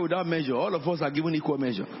anointed without measure. All of us are given equal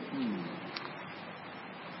measure.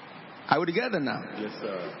 Are we together now? Yes,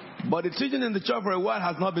 sir. But the teaching in the church for a while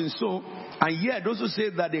has not been so. And yet those who say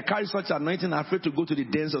that they carry such anointing are afraid to go to the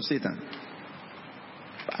dens of Satan.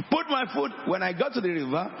 I put my foot, when I got to the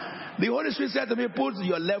river, the Holy Spirit said to me, put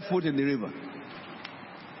your left foot in the river.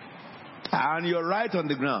 And your right on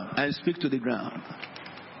the ground. And speak to the ground.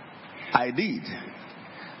 I did.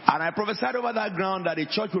 And I prophesied over that ground that the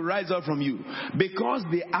church will rise up from you. Because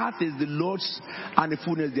the earth is the Lord's and the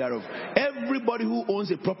fullness thereof. Everybody who owns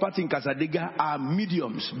a property in Casadega are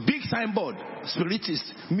mediums. Big signboard.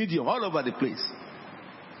 Spiritists, medium, all over the place.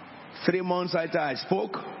 3 months after I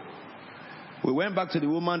spoke, We went back to the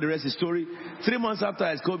woman, the rest is story. 3 months after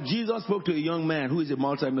I spoke, Jesus spoke to a young man who is a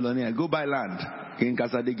multi-millionaire. Go buy land in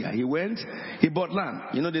Casadega. He went, he bought land.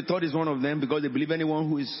 You know, they thought he's one of them because they believe anyone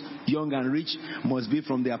who is young and rich must be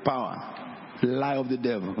from their power. Lie of the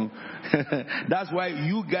devil. That's why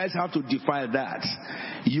you guys have to defy that.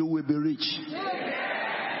 You will be rich.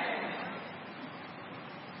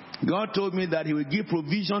 God told me that he will give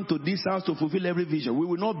provision to this house to fulfill every vision. We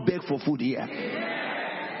will not beg for food here.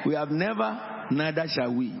 We have never, neither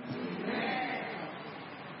shall we.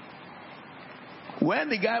 When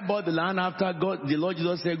the guy bought the land after God, the Lord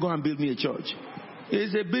Jesus said, go and build me a church.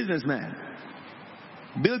 He's a businessman.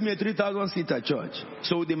 Build me a 3,000-seater church.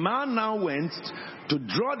 So the man now went to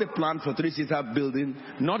draw the plan for 3-seater building,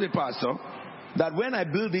 not a pastor, that when I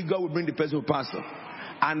build it, God will bring the person who pastor.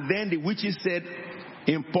 And then the witches said,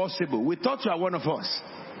 impossible. We thought you are one of us.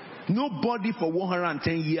 Nobody for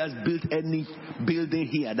 110 years built any building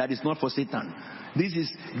here that is not for Satan. This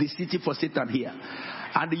is the city for Satan here.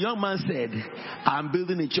 And the young man said, I'm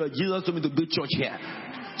building a church. Jesus told me to build church here.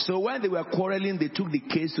 So when they were quarreling, they took the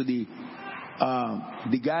case to the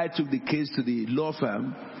guy took the case to the law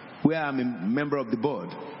firm where I'm a member of the board.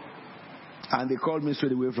 And they called me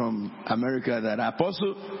straight away from America that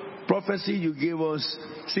apostle prophecy you gave us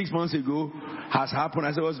 6 months ago has happened.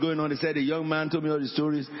 I said, what's going on? They said, a young man told me all the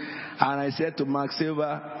stories. And I said to Mark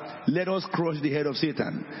Silva, let us crush the head of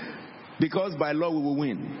Satan. Because by law we will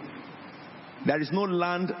win. There is no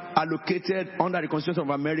land allocated under the Constitution of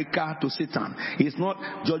America to Satan. It's not,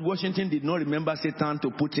 George Washington did not remember Satan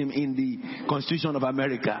to put him in the Constitution of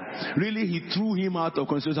America. Really, he threw him out of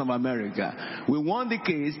Constitution of America. We won the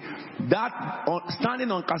case. That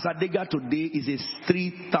standing on Casadega today is a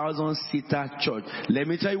 3,000-seater church. Let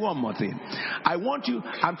me tell you one more thing.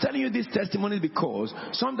 I'm telling you this testimony because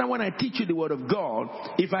sometimes when I teach you the word of God,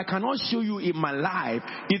 if I cannot show you in my life,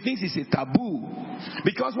 you think it's a taboo.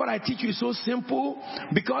 Because what I teach you is so simple,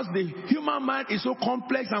 because the human mind is so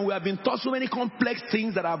complex and we have been taught so many complex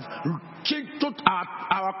things that have changed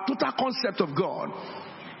our total concept of God.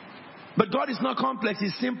 But God is not complex,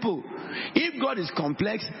 He's simple. If God is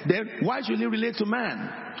complex, then why should He relate to man?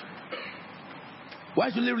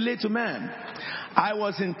 Why should He relate to man? I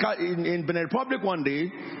was in Benin Republic one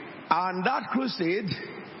day, and that crusade,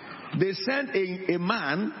 they sent a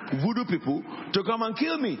man, voodoo people, to come and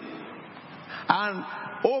kill me. And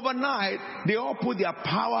overnight, they all put their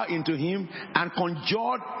power into him and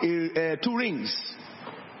conjured 2 rings,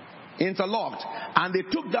 interlocked. And they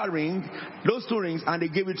took that ring, those 2 rings, and they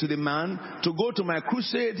gave it to the man to go to my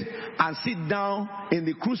crusade and sit down in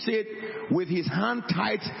the crusade with his hand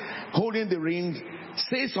tight, holding the ring,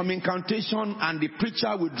 say some incantation, and the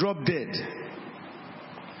preacher will drop dead.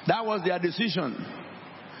 That was their decision.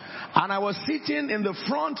 And I was sitting in the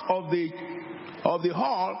front of the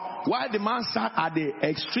hall while the man sat at the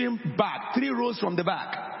extreme back, 3 rows from the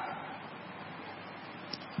back.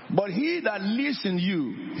 But he that lives in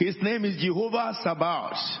you, his name is Jehovah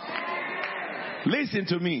Sabaoth. Listen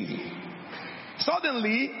to me.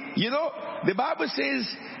 Suddenly, the Bible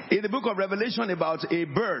says in the book of Revelation about a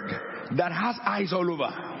bird that has eyes all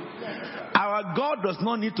over. Our God does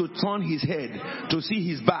not need to turn his head to see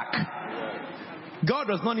his back. God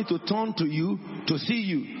does not need to turn to you to see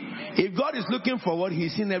you. If God is looking forward,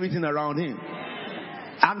 He's seen everything around Him.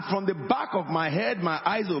 And from the back of my head, my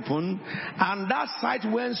eyes opened, and that sight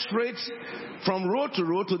went straight from row to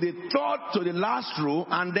row to the third to the last row,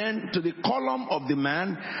 and then to the column of the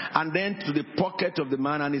man, and then to the pocket of the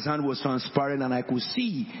man, and his hand was transparent, and I could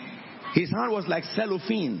see his hand was like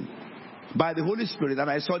cellophane by the Holy Spirit, and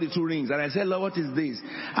I saw the 2 rings, and I said, Lord, what is this?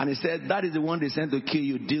 And he said, that is the one they sent to kill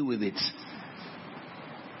you, deal with it.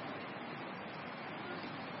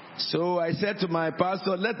 So I said to my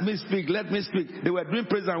pastor, let me speak. They were doing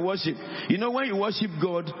praise and worship. When you worship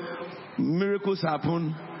God, miracles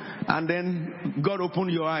happen, and then God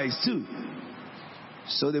opened your eyes too.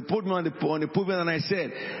 So they put me on the pulpit, and I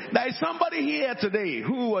said, there is somebody here today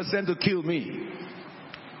who was sent to kill me.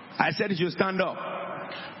 I said, you should stand up.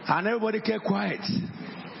 And everybody kept quiet.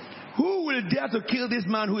 Who will dare to kill this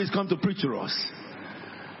man who is come to preach to us?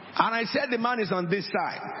 And I said, the man is on this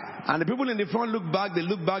side. And the people in the front looked back, they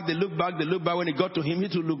looked back. When it got to him, he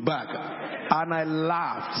too looked back. And I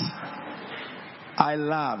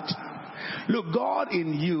laughed. Look, God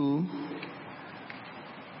in you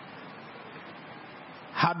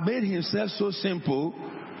had made Himself so simple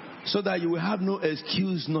so that you will have no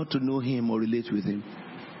excuse not to know Him or relate with Him.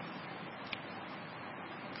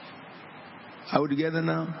 Are we together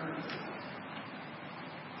now?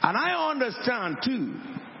 And I understand too.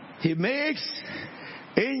 He makes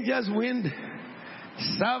angels wind,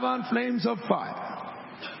 servant flames of fire.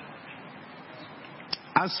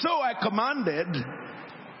 And so I commanded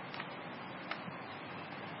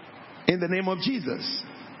in the name of Jesus.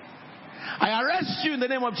 I arrest you in the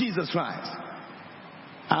name of Jesus Christ.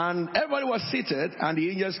 And everybody was seated, and the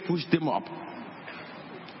angels pushed him up.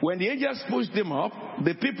 When the angels pushed him up,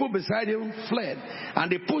 the people beside him fled.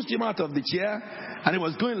 And they pushed him out of the chair, and he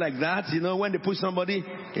was going like that. You know, when they push somebody,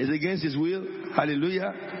 it's against his will.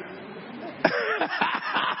 Hallelujah.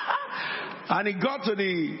 And he got to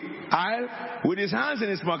the aisle with his hands in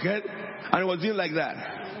his pocket, and he was doing like that.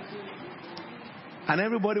 And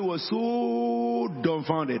everybody was so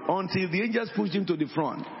dumbfounded until the angels pushed him to the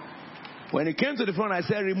front. When he came to the front, I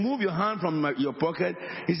said, remove your hand from your pocket.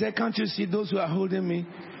 He said, can't you see those who are holding me?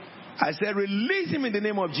 I said, release him in the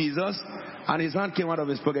name of Jesus. And his hand came out of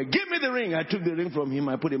his pocket. Give me the ring. I took the ring from him.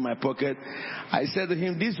 I put it in my pocket. I said to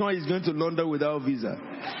him, this one is going to London without visa.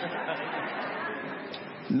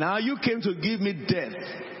 Now you came to give me death,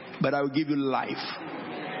 but I will give you life.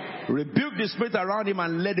 Rebuke the spirit around him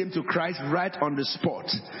and led him to Christ right on the spot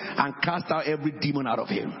and cast out every demon out of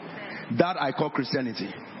him. That I call Christianity.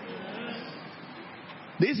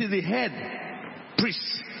 This is the head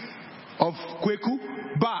priest of Kweku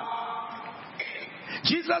Ba.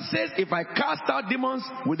 Jesus says, if I cast out demons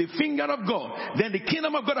with the finger of God, then the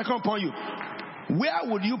kingdom of God will come upon you. Where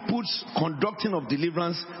would you put conducting of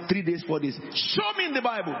deliverance 3 days, 4 days? Show me in the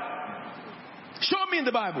Bible. Show me in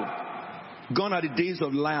the Bible. Gone are the days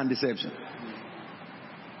of lie and deception.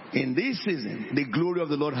 In this season, the glory of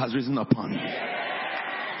the Lord has risen upon you.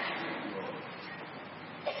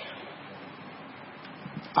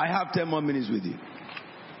 I have 10 more minutes with you.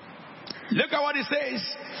 Look at what he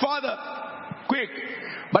says. Father, quick.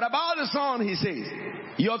 But about the Son, he says,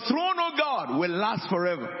 your throne, O God, will last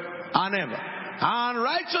forever and ever. And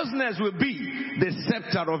righteousness will be the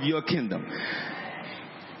scepter of your kingdom.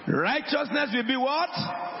 Righteousness will be what?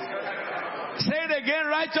 Say it again.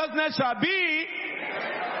 Righteousness shall be.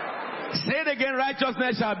 Say it again.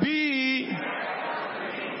 Righteousness shall be.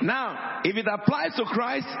 Now, if it applies to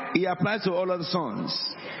Christ, it applies to all other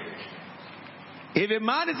sons. If a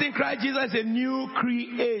man is in Christ Jesus, is a new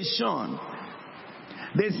creation.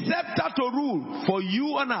 The scepter to rule for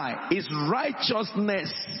you and I is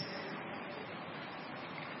righteousness.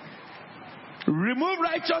 Remove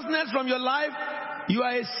righteousness from your life, you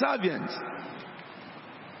are a servant.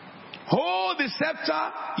 Hold the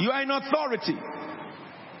scepter, you are in authority.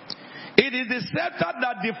 It is the scepter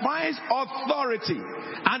that defines authority.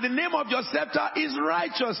 And the name of your scepter is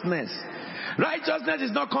righteousness. Righteousness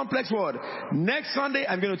is not a complex word. Next Sunday,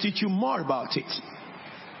 I'm going to teach you more about it.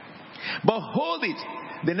 But hold it.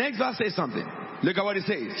 The next verse says something. Look at what it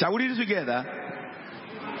says. Shall we read it together?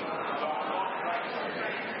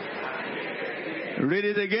 Read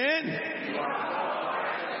it again.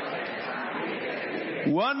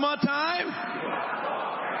 One more time.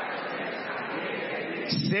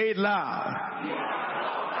 Say it loud.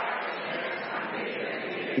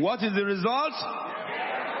 What is the result?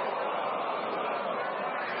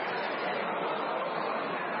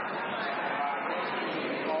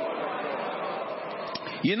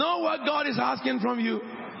 You know what God is asking from you?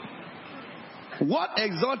 What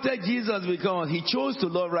exalted Jesus because he chose to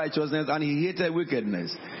love righteousness and he hated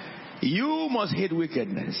wickedness. You must hate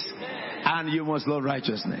wickedness and you must love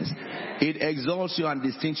righteousness. It exalts you and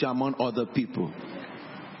distincts you among other people.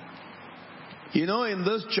 You know, in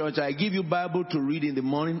this church, I give you Bible to read in the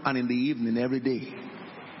morning and in the evening every day.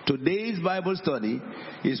 Today's Bible study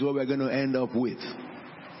is what we're going to end up with.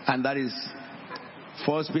 And that is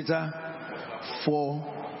 1 Peter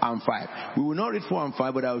 4 and 5. We will not read 4 and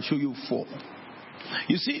 5, but I will show you 4.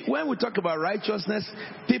 You see, when we talk about righteousness,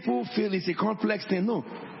 people feel it's a complex thing. No.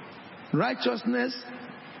 Righteousness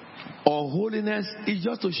or holiness is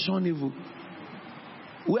just to shun evil.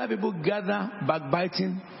 Where people gather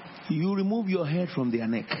backbiting, you remove your head from their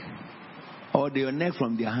neck or their neck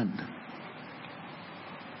from their hand.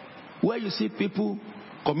 Where you see people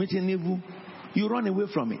committing evil, you run away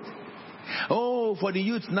from it. Oh, for the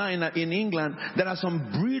youth now in England, there are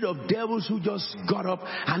some breed of devils who just got up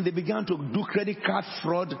and they began to do credit card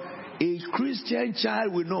fraud. A Christian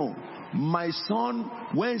child will know, my son,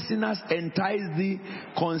 when sinners entice thee,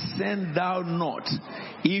 consent thou not.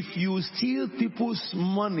 If you steal people's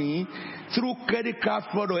money through credit card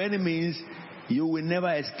fraud or any means, you will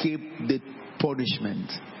never escape the punishment.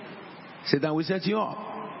 Satan will set you up.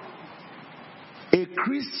 A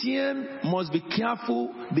Christian must be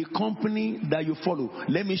careful the company that you follow.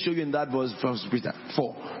 Let me show you in that verse, 1 Peter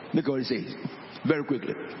 4. Look what it says. Very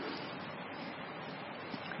quickly.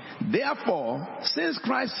 Therefore, since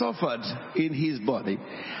Christ suffered in his body,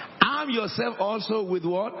 arm yourself also with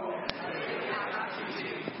what?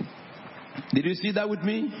 Did you see that with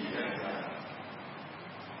me?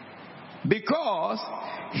 Because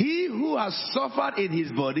he who has suffered in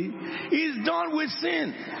his body is done with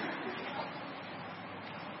sin.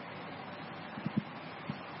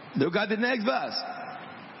 Look at the next verse.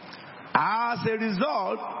 As a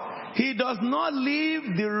result, he does not live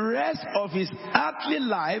the rest of his earthly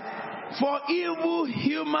life for evil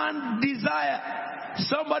human desire.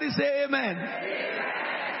 Somebody say amen.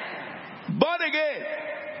 But again,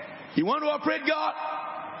 you want to operate God?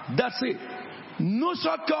 That's it. No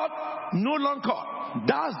shortcut, no long cut.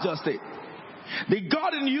 That's just it. The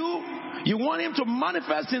God in you, you want him to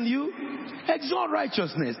manifest in you. Exalt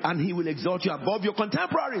righteousness and he will exalt you above your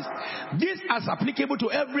contemporaries. This is applicable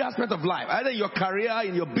to every aspect of life. Either in your career,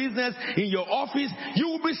 in your business, in your office. You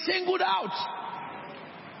will be singled out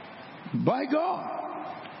by God.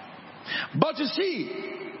 But you see,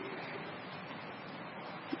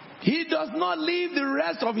 he does not live the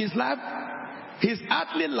rest of his life, his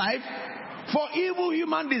earthly life, for evil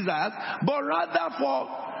human desires, but rather for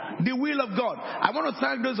the will of God. I want to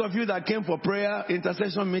thank those of you that came for prayer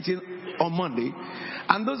intercession meeting on Monday,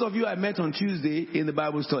 and those of you I met on Tuesday in the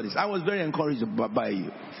Bible studies. I was very encouraged by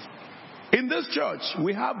you. In this church,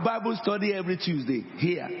 we have Bible study every Tuesday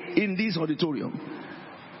here in this auditorium.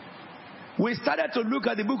 We started to look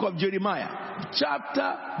at the book of Jeremiah,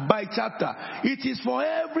 chapter by chapter. It is for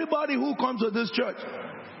everybody who comes to this church.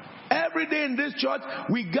 Every day in this church,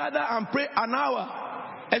 we gather and pray an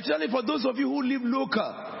hour. Especially for those of you who live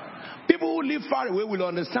local. People who live far away will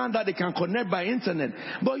understand that they can connect by internet.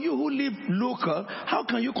 But you who live local, how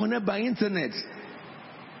can you connect by internet?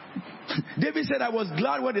 David said, I was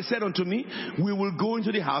glad when they said unto me, we will go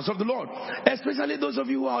into the house of the Lord. Especially those of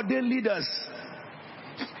you who are ordained leaders.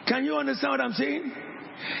 Can you understand what I'm saying?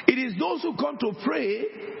 It is those who come to pray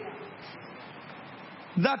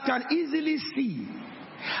that can easily see.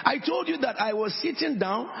 I told you that I was sitting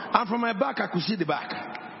down and from my back I could see the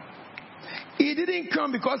back. It didn't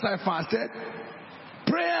come because I fasted.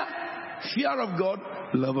 Prayer, fear of God,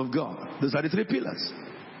 love of God. Those are the three pillars.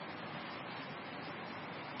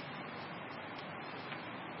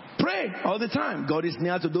 Pray all the time. God is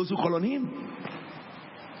near to those who call on him.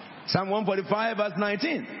 Psalm 145 verse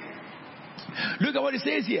 19. Look at what it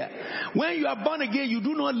says here. When you are born again, you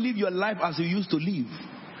do not live your life as you used to live.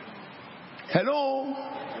 Hello?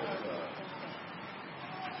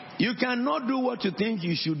 You cannot do what you think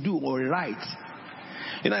you should do or right.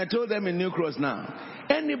 I told them in New Cross now,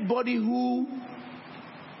 anybody who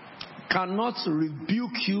cannot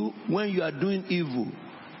rebuke you when you are doing evil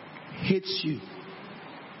hates you.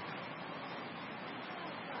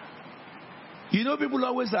 People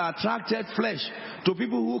always are attracted flesh to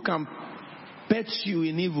people who can pet you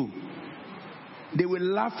in evil. They will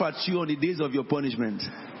laugh at you on the days of your punishment.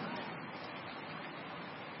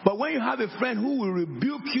 But when you have a friend who will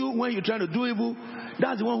rebuke you when you're trying to do evil,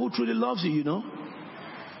 that's the one who truly loves you,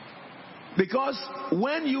 Because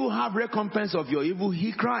when you have recompense of your evil,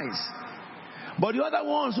 he cries. But the other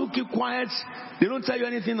ones who keep quiet, they don't tell you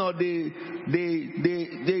anything, or they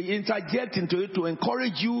interject into it to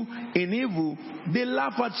encourage you in evil. They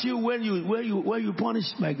laugh at you when you punish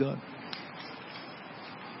by God.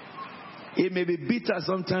 It may be bitter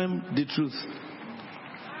sometimes, the truth.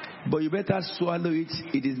 But you better swallow it.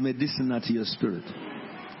 It is medicinal to your spirit.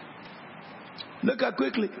 Look at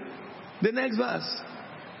quickly the next verse.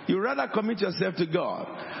 You rather commit yourself to God.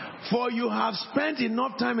 For you have spent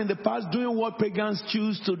enough time in the past doing what pagans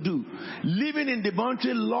choose to do. Living in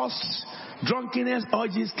debauchery, lust, drunkenness,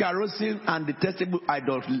 orgies, carousing, and detestable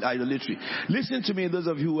idolatry. Listen to me, those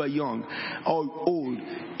of you who are young or old.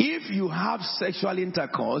 If you have sexual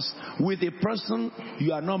intercourse with a person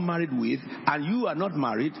you are not married with, and you are not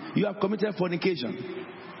married, you have committed fornication.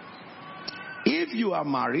 If you are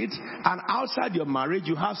married and outside your marriage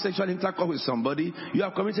you have sexual intercourse with somebody, you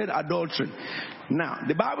have committed adultery. Now,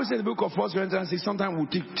 the Bible says in the book of 1 Corinthians 6, sometimes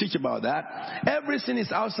we'll teach about that. Every sin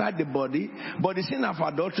is outside the body, but the sin of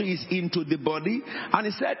adultery is into the body. And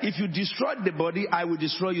he said, if you destroy the body, I will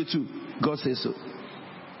destroy you too. God says so.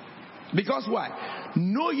 Because why?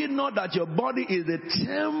 Know ye not that your body is the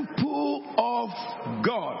temple of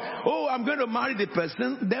God? Oh, I'm going to marry the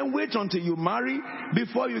person. Then wait until you marry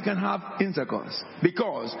before you can have intercourse.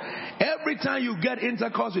 Because every time you get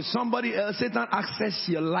intercourse with somebody else, Satan accesses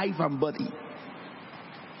your life and body.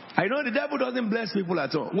 I know the devil doesn't bless people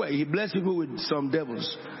at all. Well, he blesses people with some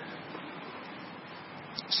devils.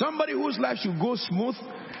 Somebody whose life should go smooth,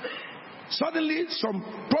 suddenly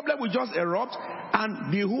some problem will just erupt,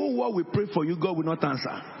 and the whole world will pray for you. God will not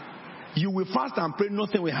answer. You will fast and pray,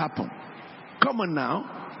 nothing will happen. Come on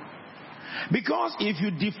now. Because if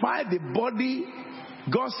you defile the body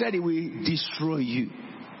God said He will destroy you.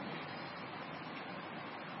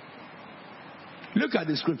 Look at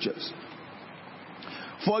the scriptures.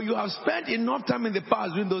 For you have spent enough time in the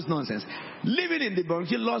past doing those nonsense. Living in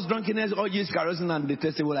debauchery, lust, drunkenness, orgies, carousing, and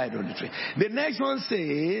detestable idolatry. The next one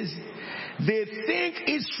says, they think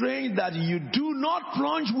it strange that you do not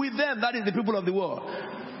plunge with them, that is the people of the world,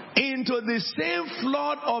 into the same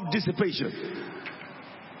flood of dissipation.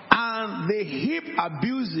 And they heap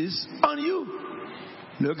abuses on you.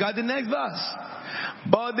 Look at the next verse.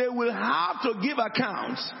 But they will have to give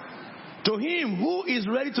account to Him who is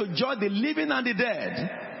ready to judge the living and the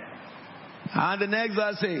dead. And the next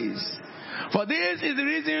verse says, for this is the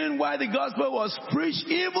reason why the gospel was preached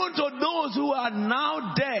even to those who are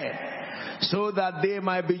now dead, so that they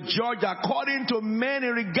might be judged according to men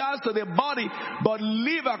in regards to the body, but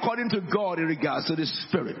live according to God in regards to the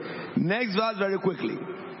spirit. Next verse very quickly.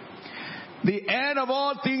 The end of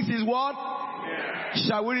all things is what? Yeah.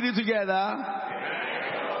 Shall we read it together?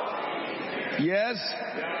 Yes.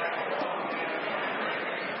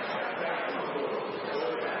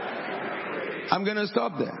 I'm going to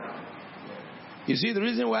stop there. You see, the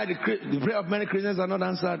reason why the prayer of many Christians are not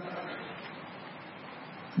answered,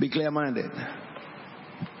 be clear-minded.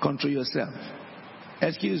 Control yourself.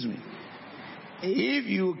 Excuse me. If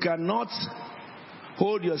you cannot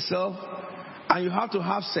hold yourself and you have to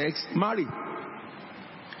have sex, marry.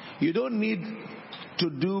 You don't need to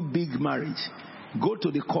do big marriage. Go to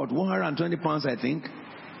the court, 120 pounds I think.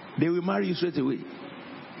 They will marry you straight away.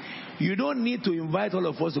 You don't need to invite all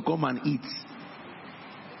of us to come and eat.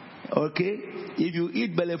 Okay? If you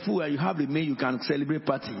eat belly full and you have the meal, you can celebrate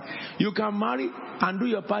party. You can marry and do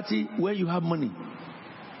your party when you have money.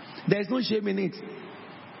 There is no shame in it.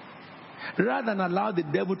 Rather than allow the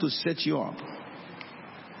devil to set you up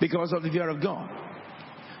because of the fear of God,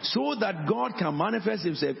 so that God can manifest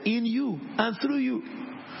Himself in you and through you,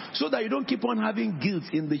 so that you don't keep on having guilt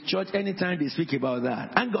in the church anytime they speak about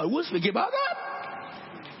that. And God will speak about that.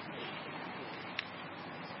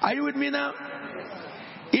 Are you with me now?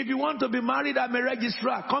 If you want to be married, I'm a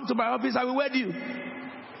registrar. Come to my office, I will wed you.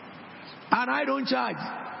 And I don't charge.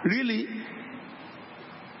 Really?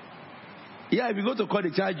 Yeah, if you go to court,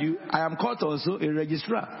 they charge you. I am called also a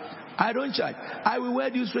registrar. I don't charge. I will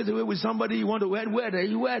wed you straight away with somebody you want to wed.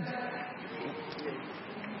 You wed.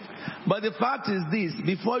 But the fact is this: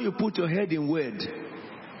 before you put your head in wed,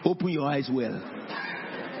 open your eyes well.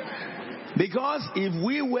 Because if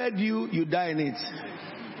we wed you, you die in it.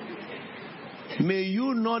 May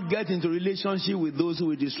you not get into relationship with those who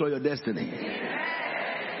will destroy your destiny.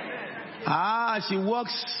 She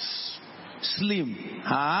walks slim.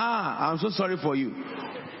 I'm so sorry for you.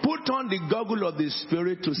 Put on the goggle of the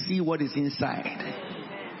Spirit to see what is inside.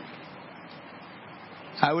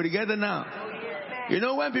 Are we together now? You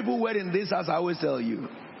know, when people wed in this house, I always tell you,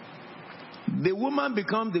 the woman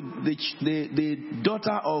becomes the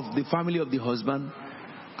daughter of the family of the husband,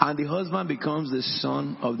 and the husband becomes the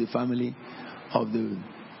son of the family of the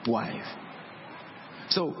wife.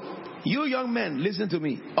 So, you young men, listen to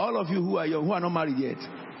me. All of you who are young, who are not married yet.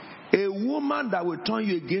 A woman that will turn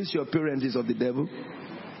you against your parents is of the devil.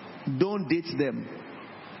 Don't date them.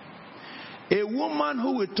 A woman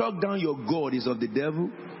who will talk down your God is of the devil.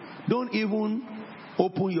 Don't even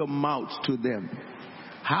open your mouth to them.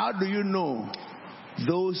 How do you know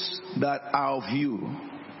those that are of you?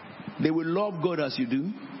 They will love God as you do,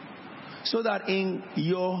 so that in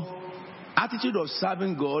your attitude of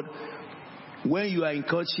serving God, when you are in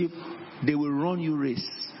courtship, they will run you race.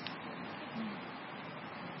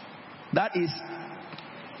 That is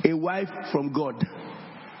a wife from God.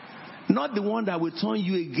 Not the one that will turn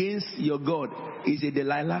you against your God is a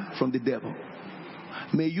Delilah from the devil.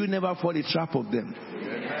 May you never fall the trap of them.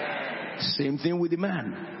 Same thing with the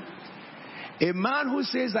man. A man who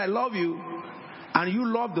says, I love you, and you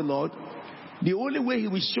love the Lord, the only way he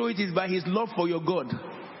will show it is by his love for your God.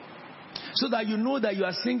 So that you know that you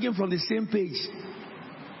are singing from the same page.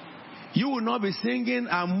 You will not be singing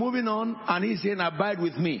and moving on, and he's saying, abide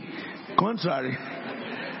with me. Contrary.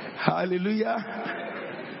 Hallelujah.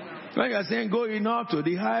 When you are saying going up to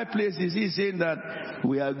the high places, he's saying that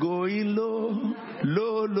we are going low,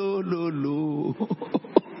 low, low, low, low.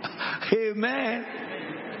 Amen.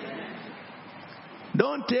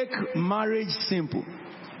 Don't take marriage simple.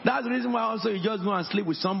 That's the reason why also you just go and sleep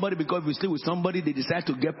with somebody, because if you sleep with somebody, they decide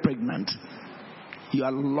to get pregnant. You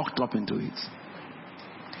are locked up into it.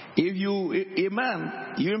 If a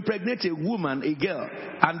man, you impregnate a woman, a girl,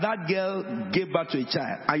 and that girl gave birth to a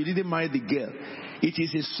child, and you didn't marry the girl, it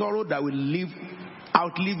is a sorrow that will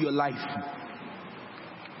outlive your life.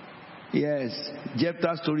 Yes,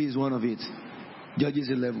 Jephthah's story is one of it. Judges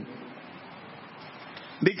 11.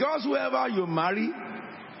 Because whoever you marry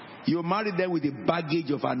them with the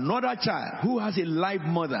baggage of another child who has a live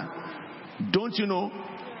mother. Don't you know?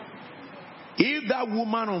 If that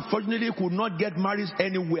woman unfortunately could not get married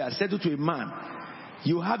anywhere, settled to a man,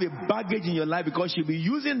 you have a baggage in your life because she'll be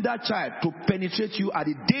using that child to penetrate you at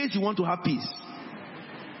the days you want to have peace.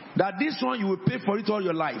 That this one you will pay for it all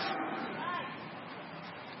your life.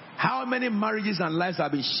 How many marriages and lives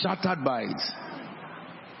have been shattered by it?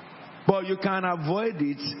 But you can avoid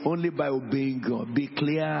it only by obeying God. Be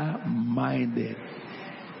clear-minded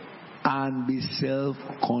and be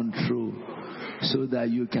self-controlled so that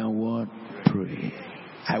you can what? Pray.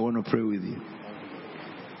 I want to pray with you.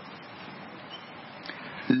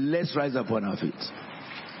 Let's rise upon our feet.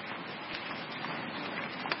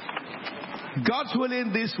 God's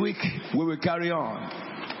willing, this week we will carry on.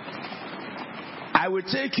 I will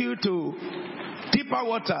take you to deeper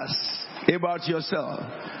waters about yourself.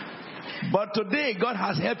 But today God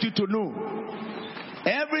has helped you to know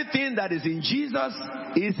everything that is in Jesus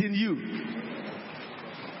is in you.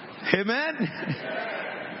 Amen.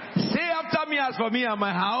 Say after me, as for me and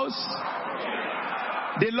my house,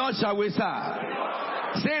 the Lord shall we serve.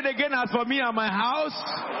 Say it again, as for me and my house,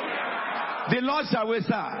 the Lord shall we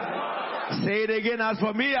serve. Say it again, as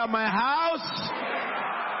for me and my house,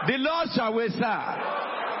 the Lord shall we serve.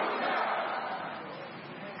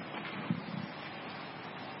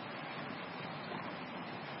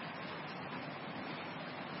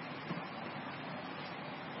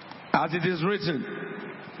 As it is written,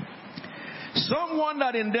 some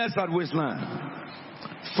wandered in desert wasteland,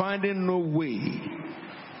 finding no way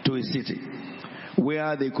to a city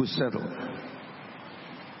where they could settle.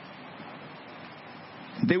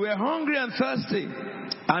 They were hungry and thirsty,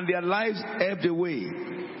 and their lives ebbed away.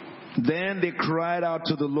 Then they cried out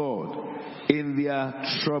to the Lord in their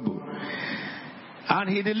trouble, and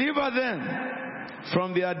He delivered them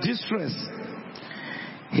from their distress.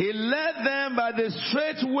 He led them by the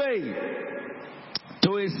straight way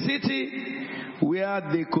to a city where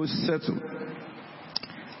they could settle.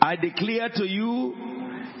 I declare to you,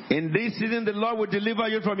 in this season the Lord will deliver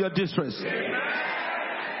you from your distress.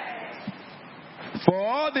 For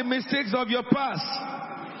all the mistakes of your past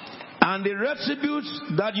and the retributes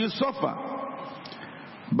that you suffer,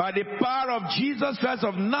 by the power of Jesus Christ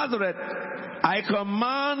of Nazareth, I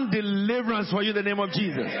command deliverance for you in the name of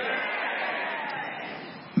Jesus.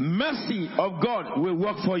 Mercy of God will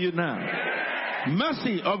work for you now.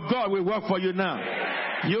 Mercy of God will work for you now.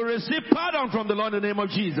 You receive pardon from the Lord in the name of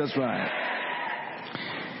Jesus Christ.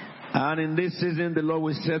 And in this season the Lord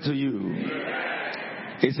will say to you,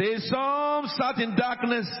 He says, some sat in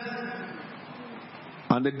darkness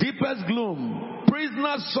and the deepest gloom,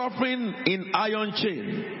 prisoners suffering in iron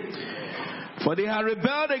chain. For they had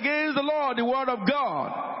rebelled against the Lord, the word of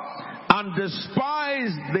God, and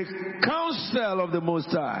despised the counsel of the Most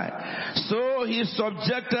High. So He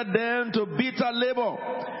subjected them to bitter labor.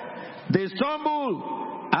 They stumbled,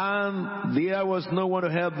 and there was no one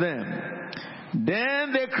to help them.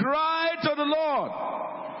 Then they cried to the Lord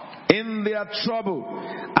in their trouble,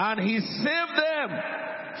 and He saved them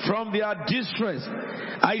from their distress.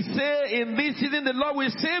 I say, in this season the Lord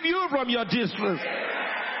will save you from your distress.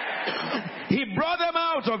 He brought them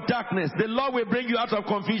out of darkness. The Lord will bring you out of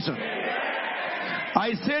confusion.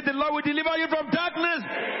 I say the Lord will deliver you from darkness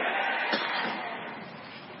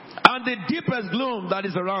and the deepest gloom that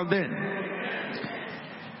is around them,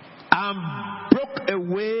 and broke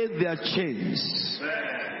away their chains.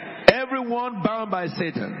 Everyone bound by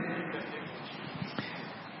Satan,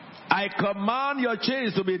 I command your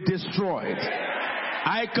chains to be destroyed.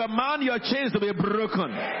 I command your chains to be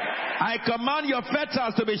broken. I command your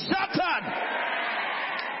fetters to be shattered.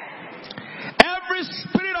 Every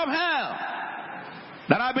spirit of hell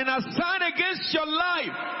that have been assigned against your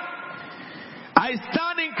life, I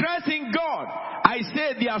stand in Christ in God. I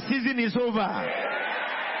say their season is over.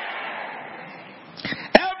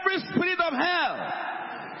 Every spirit of hell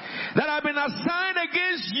that have been assigned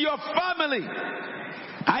against your family,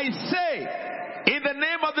 I say, in the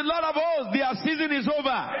name of the Lord of hosts, their season is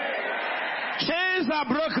over. Chains are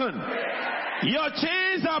broken. Your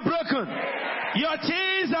chains are broken. Your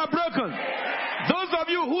chains are broken. Those of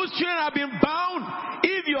you whose children have been bound,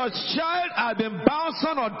 if your child has been bound,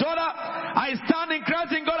 son or daughter, I stand in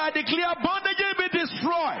Christ in God. I declare bondage be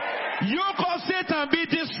destroyed. Yoke of Satan be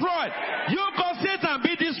destroyed. Yoke of Satan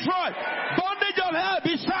be destroyed. Bondage of hell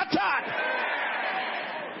be shattered.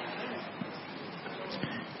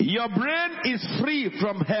 Your brain is free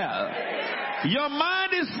from hell. Your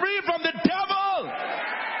mind is free from the devil.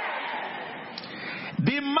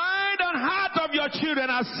 The mind and heart of your children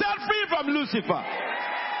are set free from Lucifer.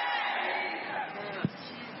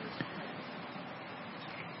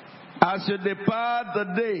 As you depart the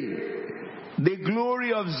day, the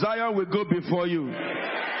glory of Zion will go before you.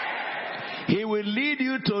 He will lead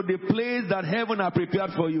you to the place that heaven has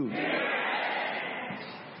prepared for you.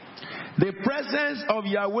 The presence of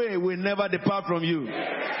Yahweh will never depart from you.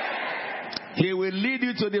 He will lead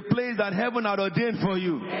you to the place that heaven had ordained for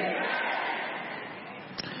you.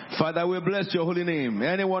 Father, we bless your holy name.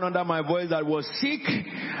 Anyone under my voice that was sick,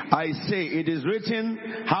 I say, it is written,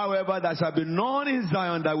 however, that shall be known in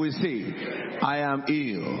Zion that will say, I am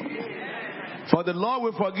ill. For the Lord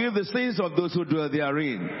will forgive the sins of those who dwell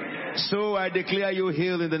therein. So I declare you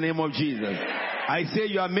healed in the name of Jesus. I say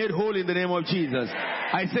you are made whole in the name of Jesus.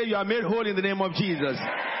 I say you are made whole in the name of Jesus.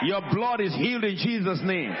 Your blood is healed in Jesus'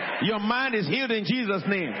 name. Your mind is healed in Jesus'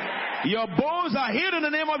 name. Your bones are healed in the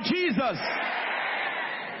name of Jesus.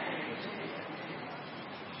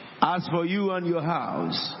 As for you and your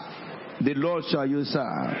house, the Lord shall you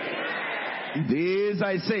serve. This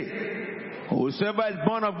I say, whosoever is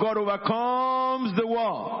born of God overcomes the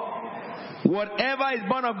world. Whatever is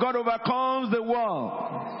born of God overcomes the world.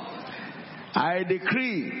 I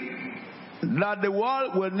decree that the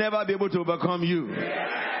world will never be able to overcome you.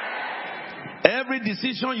 Every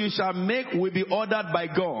decision you shall make will be ordered by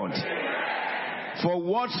God. For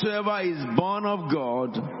whatsoever is born of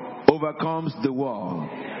God overcomes the world.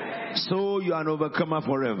 So you are an overcomer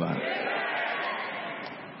forever.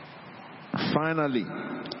 Finally,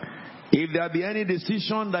 if there be any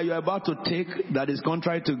decision that you are about to take that is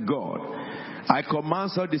contrary to God, I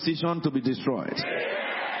command such decision to be destroyed.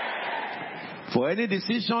 For any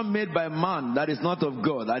decision made by man that is not of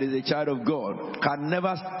God, that is a child of God, can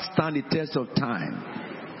never stand the test of time.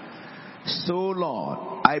 So,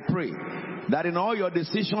 Lord, I pray that in all your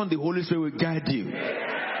decisions, the Holy Spirit will guide you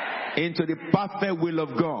into the perfect will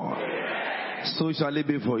of God. So shall it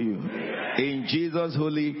be for you. In Jesus'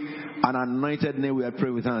 holy and anointed name we are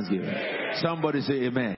praying with thanksgiving. Somebody say amen.